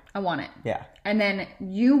want it. Yeah. And then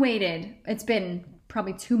you waited. It's been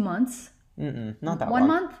probably 2 months. Not that long. 1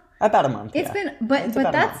 month? About a month. It's been, but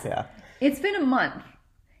that's, it's been a month.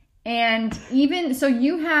 And even so,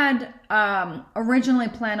 you had originally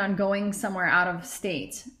planned on going somewhere out of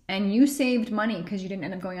state, and you saved money because you didn't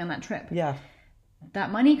end up going on that trip. Yeah,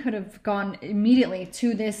 that money could have gone immediately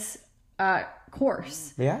to this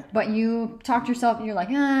course. Yeah, but you talked yourself. You're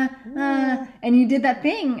like, and you did that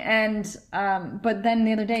thing. And but then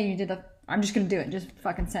the other day you did I'm just gonna do it. Just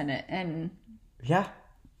fucking send it. And yeah.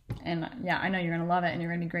 And I know you're gonna love it, and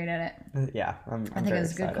you're gonna be great at it. Yeah, I think it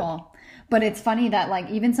was a good call. But it's funny that like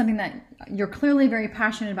even something that you're clearly very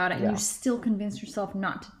passionate about it, and you still convinced yourself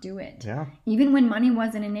not to do it. Yeah. Even when money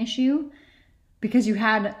wasn't an issue, because you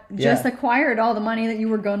had just acquired all the money that you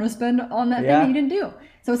were going to spend on that thing that you didn't do.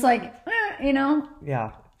 So it's like,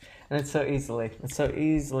 Yeah, and it's so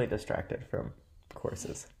easily distracted from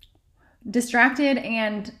courses. Distracted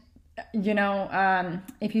and.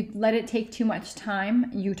 If you let it take too much time,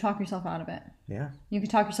 you talk yourself out of it. Yeah. You can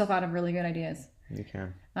talk yourself out of really good ideas. You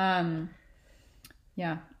can.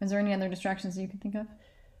 Yeah. Is there any other distractions that you can think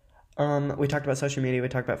of? We talked about social media. We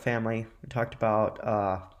talked about family. We talked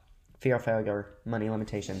about fear of failure, money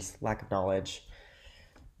limitations, lack of knowledge.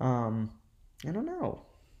 I don't know.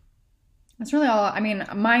 That's really all. I mean,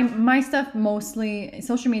 my stuff mostly,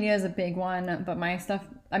 social media is a big one, but my stuff,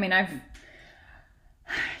 I mean, I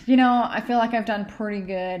feel like I've done pretty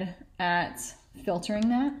good at filtering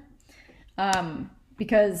that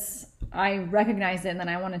because I recognized it, and then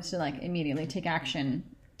I wanted to like immediately take action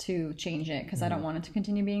to change it because I don't want it to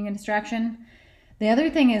continue being a distraction. The other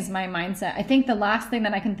thing is my mindset. I think the last thing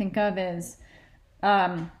that I can think of is,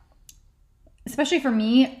 especially for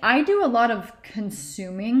me, I do a lot of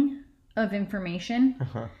consuming of information.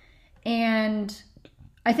 And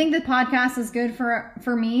I think the podcast is good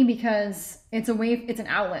for me because it's an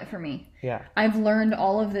outlet for me. Yeah. I've learned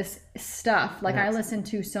all of this stuff. Like I listened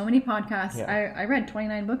to so many podcasts. Yeah. I read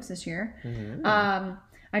 29 books this year. Mm-hmm.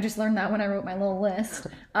 I just learned that when I wrote my little list.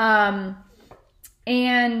 And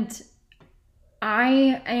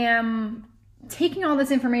I am taking all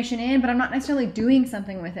this information in, but I'm not necessarily doing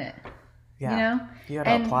something with it. Yeah. You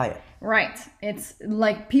gotta apply it. Right. It's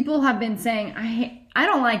like people have been saying, I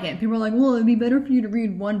don't like it. People are like, well, it'd be better for you to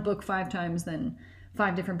read one book 5 times than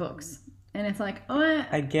 5 different books. And it's like, oh.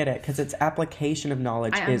 I get it, because its application of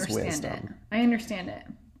knowledge is wisdom. I understand it.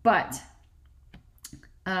 But,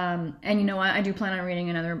 and you know what? I do plan on reading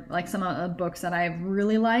some of the books that I've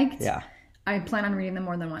really liked. Yeah. I plan on reading them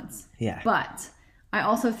more than once. Yeah. But I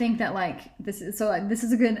also think that this is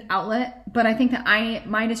a good outlet, but I think that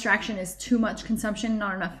my distraction is too much consumption,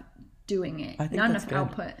 not enough doing it. Not enough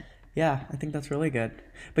output. Yeah, I think that's really good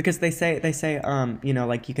because they say,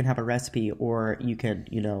 like you can have a recipe or you can,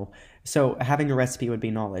 so having a recipe would be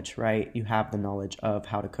knowledge, right? You have the knowledge of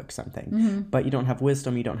how to cook something, but you don't have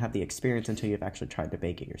wisdom. You don't have the experience until you've actually tried to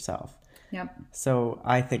bake it yourself. Yep. So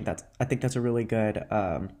I think that's a really good,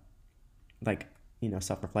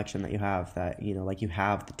 self-reflection that you have that, you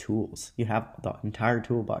have the tools, you have the entire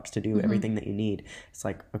toolbox to do everything that you need. It's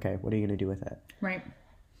like, okay, what are you going to do with it? Right.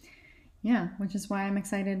 Yeah, which is why I'm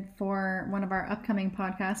excited for one of our upcoming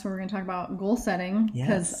podcasts where we're going to talk about goal setting.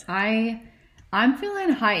 Because I I'm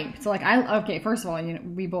feeling hyped. So like okay, first of all,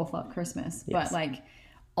 we both love Christmas, Yes. but like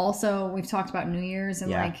also we've talked about New Year's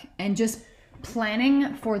and Yeah. and just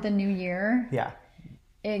planning for the new year. Yeah.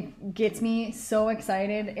 It gets me so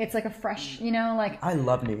excited. It's like a fresh, like I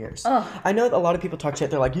love New Year's. Ugh. I know a lot of people talk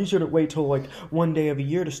shit. They're like, you shouldn't wait till like one day of a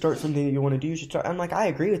year to start something that you want to do. You should start. I'm like, I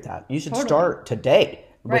agree with that. You should Totally. start today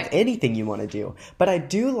with Right. anything you want to do. But I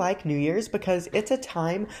do like New Year's because it's a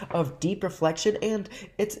time of deep reflection, and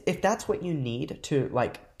it's if that's what you need to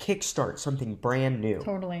like kickstart something brand new,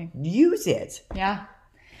 totally. use it. Yeah.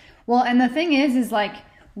 Well, and the thing is like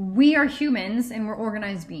we are humans and we're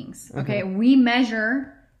organized beings. Okay. We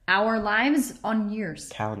measure our lives on years.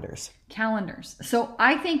 Calendars. So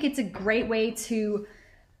I think it's a great way to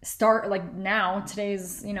start like now.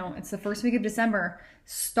 Today's, it's the first week of December.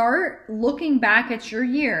 Start looking back at your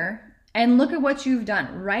year and look at what you've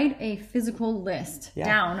done. Write a physical list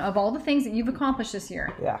down of all the things that you've accomplished this year.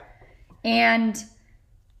 Yeah. And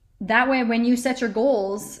that way, when you set your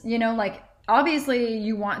goals, like obviously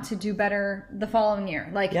you want to do better the following year.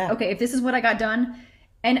 Like, okay, if this is what I got done,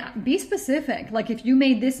 and be specific. Like if you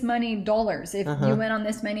made this many dollars, if you went on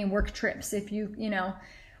this many work trips, if you,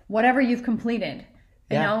 whatever you've completed,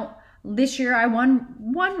 this year I won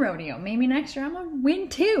one rodeo. Maybe next year I'm gonna win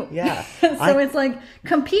two. Yeah. So it's like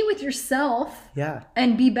compete with yourself. Yeah.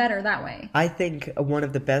 And be better that way. I think one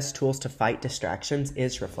of the best tools to fight distractions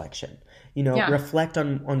is reflection. Reflect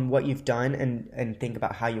on what you've done and think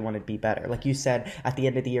about how you want to be better. Like you said, at the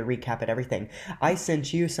end of the year, recap at everything. I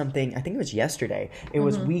sent you something, I think it was yesterday. It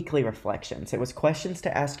was weekly reflections. It was questions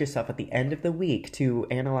to ask yourself at the end of the week to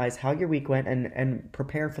analyze how your week went and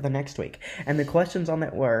prepare for the next week. And the questions on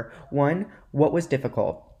that were, 1, what was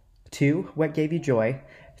difficult? 2, what gave you joy?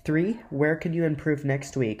 3, where can you improve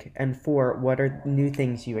next week? And 4, what are new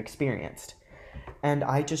things you experienced? And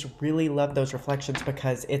I just really love those reflections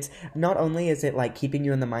because it's not only is it like keeping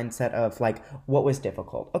you in the mindset of like, what was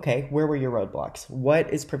difficult? Okay, where were your roadblocks?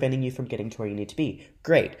 What is preventing you from getting to where you need to be?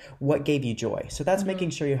 Great. What gave you joy? So that's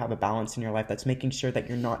making sure you have a balance in your life. That's making sure that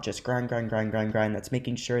you're not just grind. That's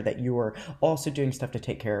making sure that you're also doing stuff to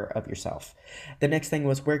take care of yourself. The next thing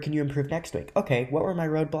was, where can you improve next week? Okay, what were my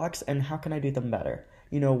roadblocks and how can I do them better?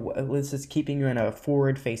 This is keeping you in a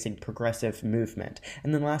forward-facing, progressive movement.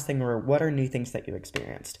 And then the last thing were, what are new things that you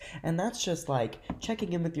experienced? And that's just like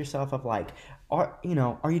checking in with yourself of like, are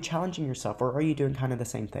you challenging yourself or are you doing kind of the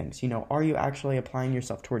same things? Are you actually applying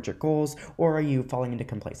yourself towards your goals or are you falling into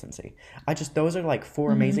complacency? Those are like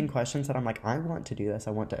 4 amazing questions that I'm like, I want to do this.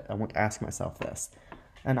 I want to ask myself this.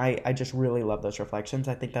 And I just really love those reflections.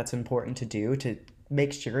 I think that's important to do to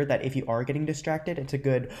make sure that if you are getting distracted, it's a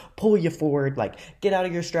good pull you forward, like get out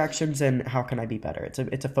of your distractions and how can I be better?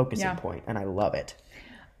 It's a focusing point and I love it.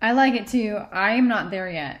 I like it too. I am not there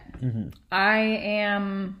yet. I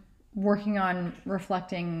am working on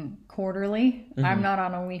reflecting quarterly. I'm not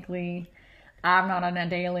on a weekly. I'm not on a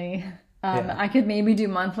daily. I could maybe do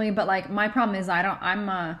monthly, but like my problem is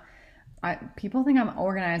people think I'm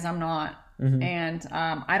organized. I'm not. And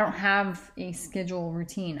I don't have a schedule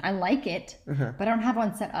routine. I like it, but I don't have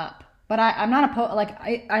one set up. But I'm not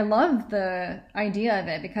I love the idea of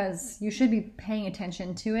it because you should be paying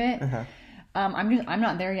attention to it. I'm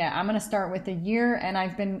not there yet. I'm going to start with the year, and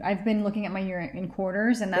I've been looking at my year in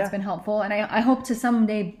quarters, and that's been helpful. And I hope to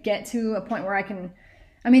someday get to a point where I can.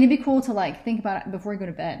 I mean, it'd be cool to like think about it before you go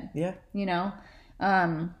to bed. Yeah.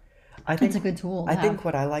 I think it's a good tool. I think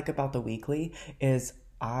what I like about the weekly is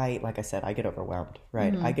like I said, I get overwhelmed,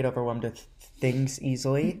 right? I get overwhelmed with things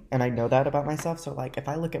easily, and I know that about myself. So like if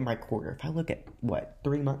I look at my quarter, if I look at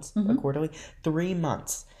 3 months, a quarterly, 3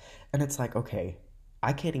 months, and it's like, okay,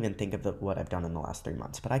 I can't even think of what I've done in the last 3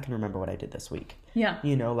 months, but I can remember what I did this week. Yeah.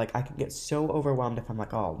 Like I can get so overwhelmed if I'm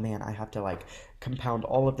like, oh man, I have to like compound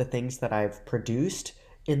all of the things that I've produced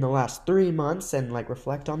in the last 3 months and like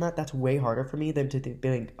reflect on that. That's way harder for me than to be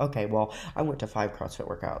like, okay, well, I went to 5 CrossFit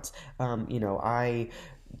workouts. I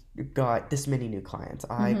got this many new clients.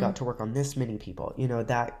 I got to work on this many people.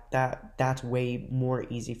 That's way more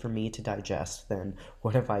easy for me to digest than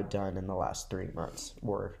what have I done in the last 3 months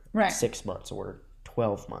or 6 months or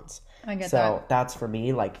 12 months. I get that. So that's for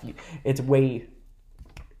me, like it's way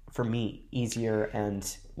for me easier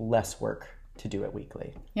and less work to do it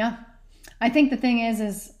weekly. Yeah. I think the thing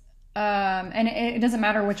is and it doesn't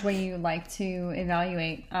matter which way you like to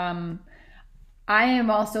evaluate. I have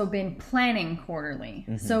also been planning quarterly.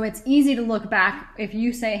 So it's easy to look back if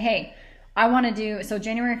you say, hey, I want to do, so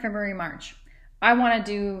January, February, March, I want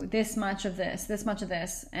to do this much of this much of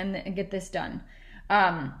this, and get this done.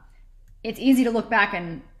 It's easy to look back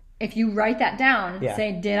and if you write that down, Yeah.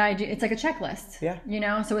 say, did I do, it's like a checklist. Yeah. You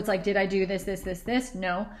know? So it's like, did I do this?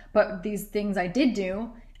 No. But these things I did do.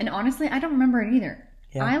 And honestly, I don't remember it either.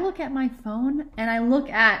 Yeah. I look at my phone and I look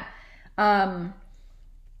at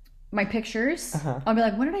my pictures. I'll be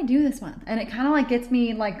like, what did I do this month? And it kind of like gets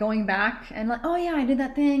me like going back and like, oh yeah, I did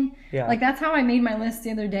that thing. Yeah. Like that's how I made my list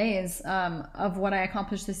the other day is of what I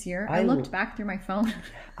accomplished this year. I looked back through my phone.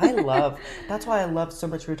 That's why I love so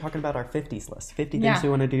much. We were talking about our 50s list, 50 things Yeah. we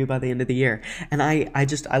want to do by the end of the year. And I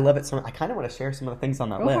love it. So I kind of want to share some of the things on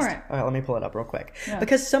that Go list. for it. All right, let me pull it up real quick. Yeah.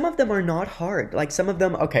 Because some of them are not hard. Like some of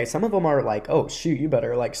them are like, oh shoot, you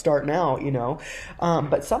better like start now, you know?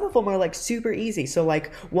 But some of them are like super easy. So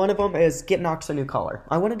like one of them is get Knox a new collar.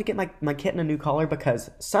 I wanted to get my kitten a new collar because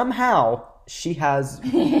somehow she has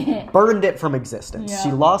burned it from existence. Yeah.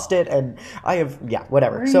 She lost it and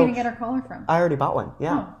whatever. Where are you So going to get her collar from? I already bought one.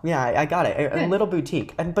 Yeah. Oh. Yeah, I got it. A little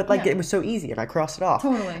boutique. But like Yeah. it was so easy and I crossed it off.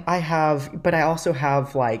 Totally. But I also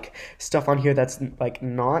have like stuff on here that's like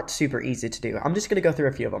not super easy to do. I'm just going to go through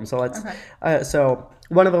a few of them. So let's so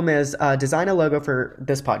one of them is design a logo for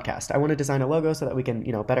this podcast. I want to design a logo so that we can,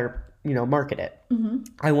 better, market it. Mm-hmm.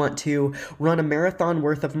 I want to run a marathon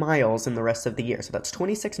worth of miles in the rest of the year. So that's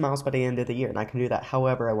 26 miles by the end of the year. And I can do that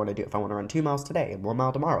however I want to do. If I want to run 2 miles today and 1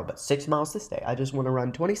 mile tomorrow, but 6 miles this day, I just want to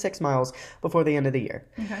run 26 miles before the end of the year.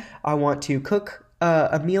 Okay. I want to cook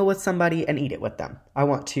a meal with somebody and eat it with them. I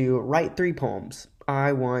want to write 3 poems.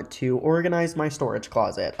 I want to organize my storage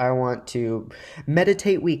closet. I want to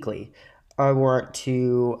meditate weekly. I want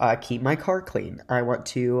to keep my car clean. I want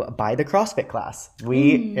to buy the CrossFit class.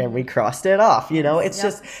 We crossed it off. It's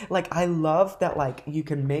just like I love that like you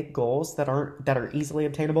can make goals that are easily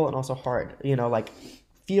obtainable and also hard. Like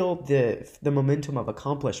feel the momentum of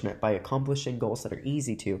accomplishment by accomplishing goals that are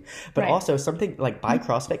easy to. But also something like buy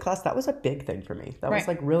CrossFit class, that was a big thing for me. That was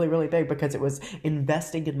like really, really big because it was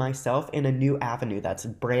investing in myself in a new avenue that's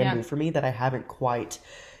brand new for me that I haven't quite.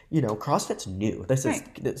 CrossFit's new. This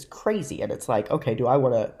is crazy. And it's like, okay, do I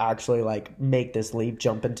want to actually like make this leap,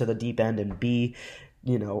 jump into the deep end and be, a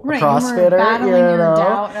CrossFitter? You were battling your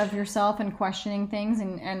doubt of yourself and questioning things.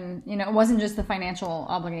 And it wasn't just the financial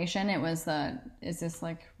obligation. It was is this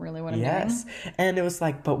like really what I'm doing? And it was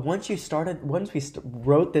like, but once we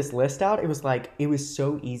wrote this list out, it was like, it was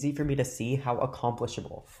so easy for me to see how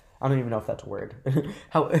accomplishable. I don't even know if that's a word.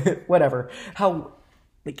 How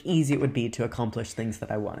like easy it would be to accomplish things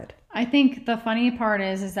that I wanted. I think the funny part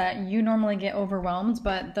is that you normally get overwhelmed,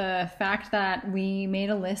 but the fact that we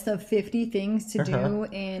made a list of 50 things to do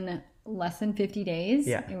in less than 50 days,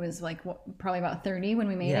 it was like probably about 30 when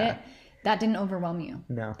we made it. That didn't overwhelm you.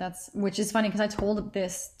 No. Which is funny because I told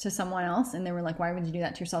this to someone else and they were like, why would you do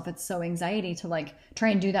that to yourself? It's so anxiety to like try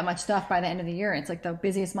and do that much stuff by the end of the year. It's like the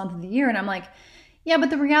busiest month of the year. And I'm like, yeah,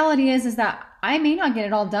 but the reality is that I may not get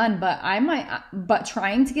it all done, but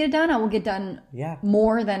trying to get it done, I will get done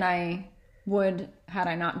more than I would had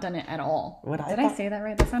I not done it at all. Did I say that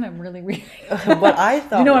right? That sounded really weird. What I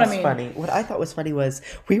thought funny. What I thought was funny was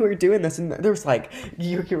we were doing this and there was like,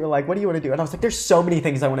 you were like, what do you want to do? And I was like, there's so many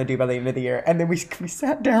things I want to do by the end of the year. And then we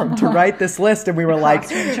sat down to write this list and we were like,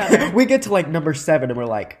 we get to like number 7 and we're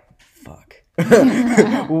like, fuck.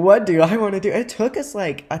 What do I want to do? It took us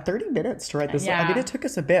like 30 minutes to write this. I mean, it took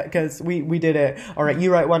us a bit because we did it. All right,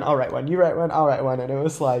 you write one, I'll write one. You write one, I'll write one. And it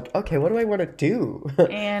was like, okay, what do I want to do?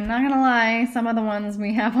 And not gonna lie, some of the ones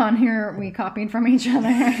we have on here, we copied from each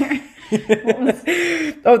other.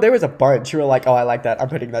 Oh, there was a bunch. You were like, oh, I like that. I'm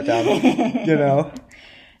putting that down.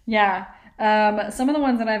 Yeah. Some of the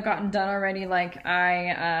ones that I've gotten done already, like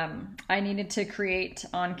I needed to create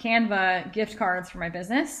on Canva gift cards for my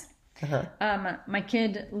business. My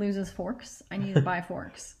kid loses forks. I need to buy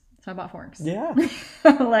forks. So I bought forks. Yeah.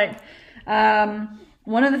 Like,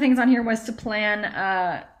 one of the things on here was to plan,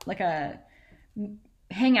 like a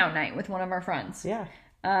hangout night with one of our friends. Yeah.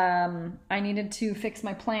 I needed to fix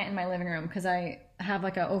my plant in my living room because I have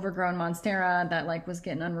like an overgrown monstera that like was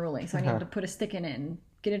getting unruly. So I needed to put a stick in it and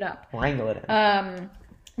get it up. Wrangle it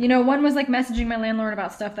in. One was like messaging my landlord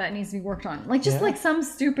about stuff that needs to be worked on. Like just like some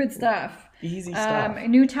stupid stuff. Easy stuff.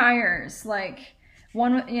 New tires, like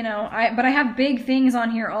one, but I have big things on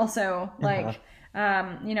here also, like,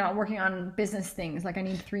 working on business things. Like I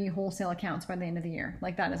need 3 wholesale accounts by the end of the year.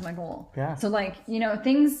 Like that is my goal. Yeah. So like,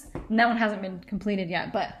 things, and that one hasn't been completed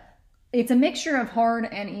yet, but it's a mixture of hard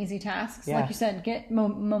and easy tasks. Yeah. Like you said, get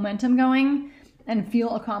momentum going and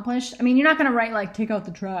feel accomplished. I mean, you're not going to write like, take out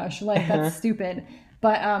the trash. Like that's stupid.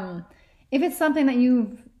 But, if it's something that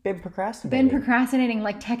you've been procrastinating,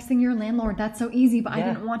 like texting your landlord, that's so easy, but I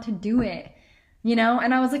didn't want to do it,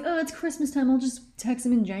 and I was like, oh, it's Christmas time, I'll just text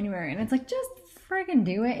him in January, and it's like, just friggin'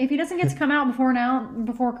 do it. If he doesn't get to come out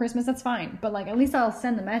before Christmas, that's fine. But like, at least I'll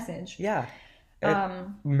send the message. Yeah.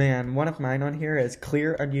 Man, one of mine on here is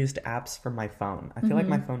clear unused apps from my phone. I feel like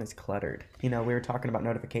my phone is cluttered. You know, we were talking about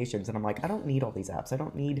notifications, and I'm like, I don't need all these apps. I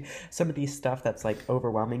don't need some of these stuff that's like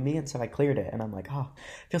overwhelming me. And so I cleared it, and I'm like, oh,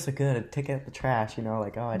 it feels so good. Take it out the trash. You know,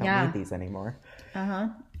 like, oh, I don't need these anymore.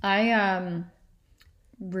 I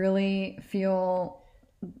really feel.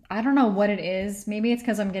 I don't know what it is. Maybe it's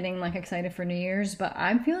because I'm getting like excited for New Year's, but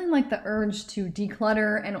I'm feeling like the urge to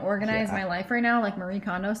declutter and organize my life right now, like Marie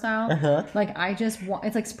Kondo style. Like I just want,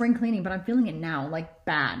 it's like spring cleaning, but I'm feeling it now, like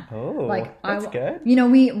bad. Oh, like that's good. You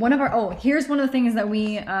know, here's one of the things that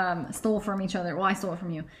we stole from each other. Well, I stole it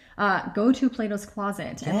from you. Go to Plato's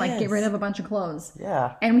Closet and like get rid of a bunch of clothes.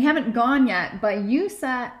 Yeah. And we haven't gone yet, but you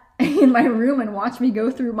sat in my room and watch me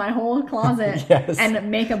go through my whole closet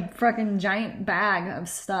and make a fucking giant bag of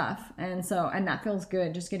stuff. And that feels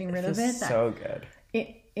good, just getting rid of it. So good.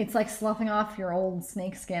 It's like sloughing off your old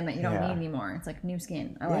snake skin that you don't need anymore. It's like new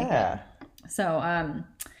skin. I like that. So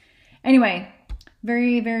anyway,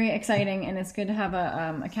 very, very exciting, and it's good to have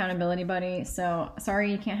a accountability buddy. So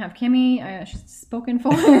sorry you can't have Kimmy. She's spoken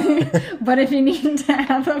for. But if you need to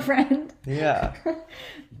have a friend,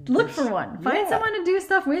 look for one. Find someone to do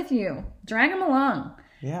stuff with you. Drag them along.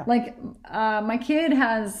 Yeah. Like my kid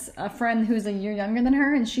has a friend who's a year younger than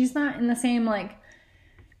her, and she's not in the same like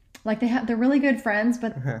they're really good friends,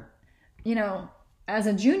 but you know, as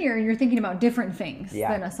a junior, you're thinking about different things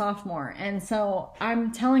than a sophomore. And so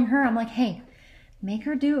I'm telling her, I'm like, hey, make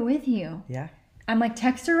her do it with you. Yeah. I'm like,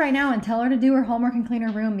 text her right now and tell her to do her homework and clean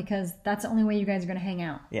her room, because that's the only way you guys are going to hang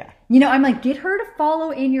out. Yeah. You know, I'm like, get her to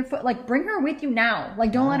follow in your foot. Like, bring her with you now.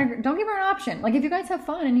 Like, don't don't give her an option. Like, if you guys have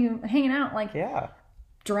fun and you hanging out, like,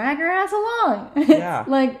 drag her ass along. Yeah.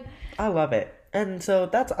 Like, I love it. And so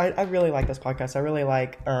I really like this podcast. I really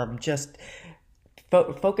like just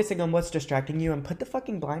focusing on what's distracting you, and put the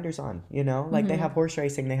fucking blinders on, you know? Like they have horse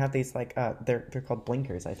racing, they have these like they're called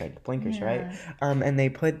blinkers, I think. Blinkers, right? And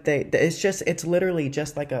it's literally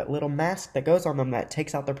just like a little mask that goes on them that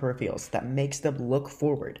takes out their peripherals, that makes them look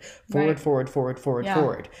forward.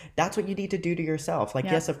 Forward. That's what you need to do to yourself. Like,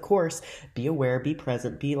 yes, of course, be aware, be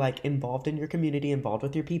present, be like involved in your community, involved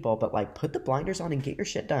with your people, but like put the blinders on and get your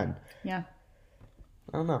shit done. Yeah.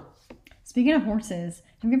 I don't know. Speaking of horses,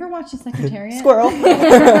 have you ever watched The Secretariat? Squirrel.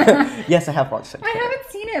 Yes, I have watched Secretariat. I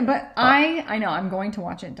haven't seen it, but I know. I'm going to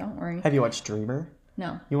watch it. Don't worry. Have you watched Dreamer?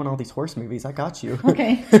 No. You want all these horse movies? I got you.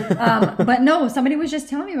 Okay. But no, somebody was just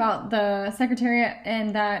telling me about The Secretariat,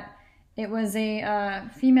 and that it was a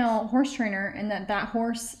female horse trainer, and that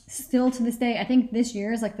horse still to this day, I think this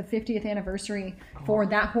year is like the 50th anniversary for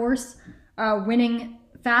that horse winning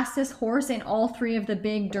fastest horse in all 3 of the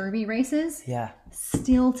big Derby races. Yeah.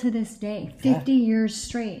 Still to this day, 50 years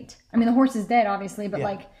straight. I mean, the horse is dead, obviously, but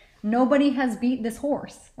like nobody has beat this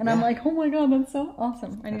horse. And I'm like, oh my God, that's so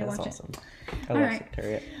awesome. I need to watch it. I love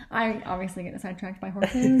Secretariat. I obviously get sidetracked by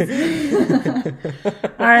horses.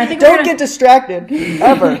 All right, I think don't get distracted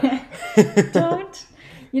ever. Don't.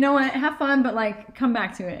 You know what? Have fun, but like come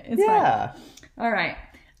back to it. It's fine. All right.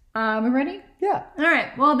 We ready? Yeah. All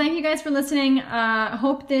right. Well, thank you guys for listening.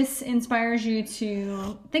 Hope this inspires you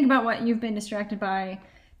to think about what you've been distracted by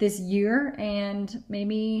this year, and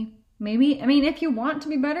maybe, I mean, if you want to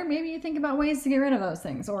be better, maybe you think about ways to get rid of those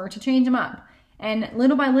things or to change them up. And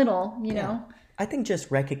little by little, you know. I think just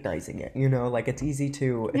recognizing it, you know, like it's easy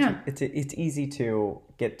to it's easy to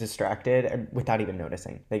get distracted and without even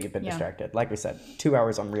noticing that you've been distracted. Like we said, 2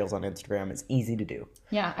 hours on Reels on Instagram is easy to do.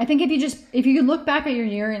 Yeah, I think if you look back at your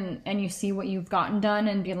year and you see what you've gotten done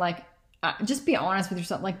and be like, just be honest with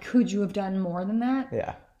yourself. Like, could you have done more than that?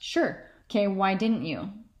 Yeah. Sure. Okay, why didn't you?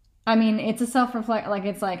 I mean, it's a self-reflect. Like,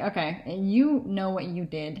 it's like, okay, you know what you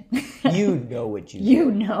did. You know what you did.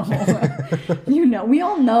 You know. We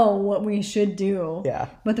all know what we should do. Yeah.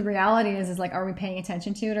 But the reality is like, are we paying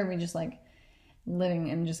attention to it, or are we just like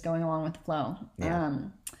living and just going along with the flow? Yeah.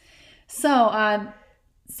 So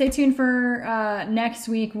stay tuned for next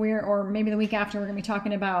week. Or maybe the week after, we're going to be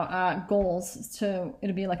talking about goals.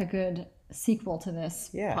 It'll be like a good sequel to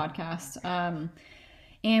this podcast.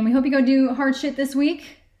 And we hope you go do hard shit this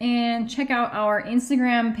week. And check out our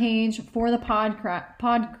Instagram page for the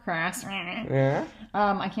podcast. Yeah.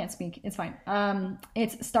 I can't speak. It's fine.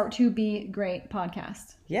 It's Start to Be Great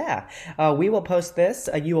podcast. Yeah. We will post this.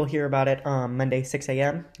 You will hear about it on Monday, 6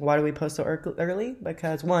 a.m. Why do we post so early?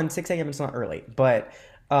 Because 6 a.m. is not early, but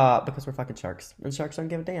because we're fucking sharks. And sharks don't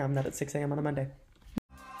give a damn that it's 6 a.m. on a Monday.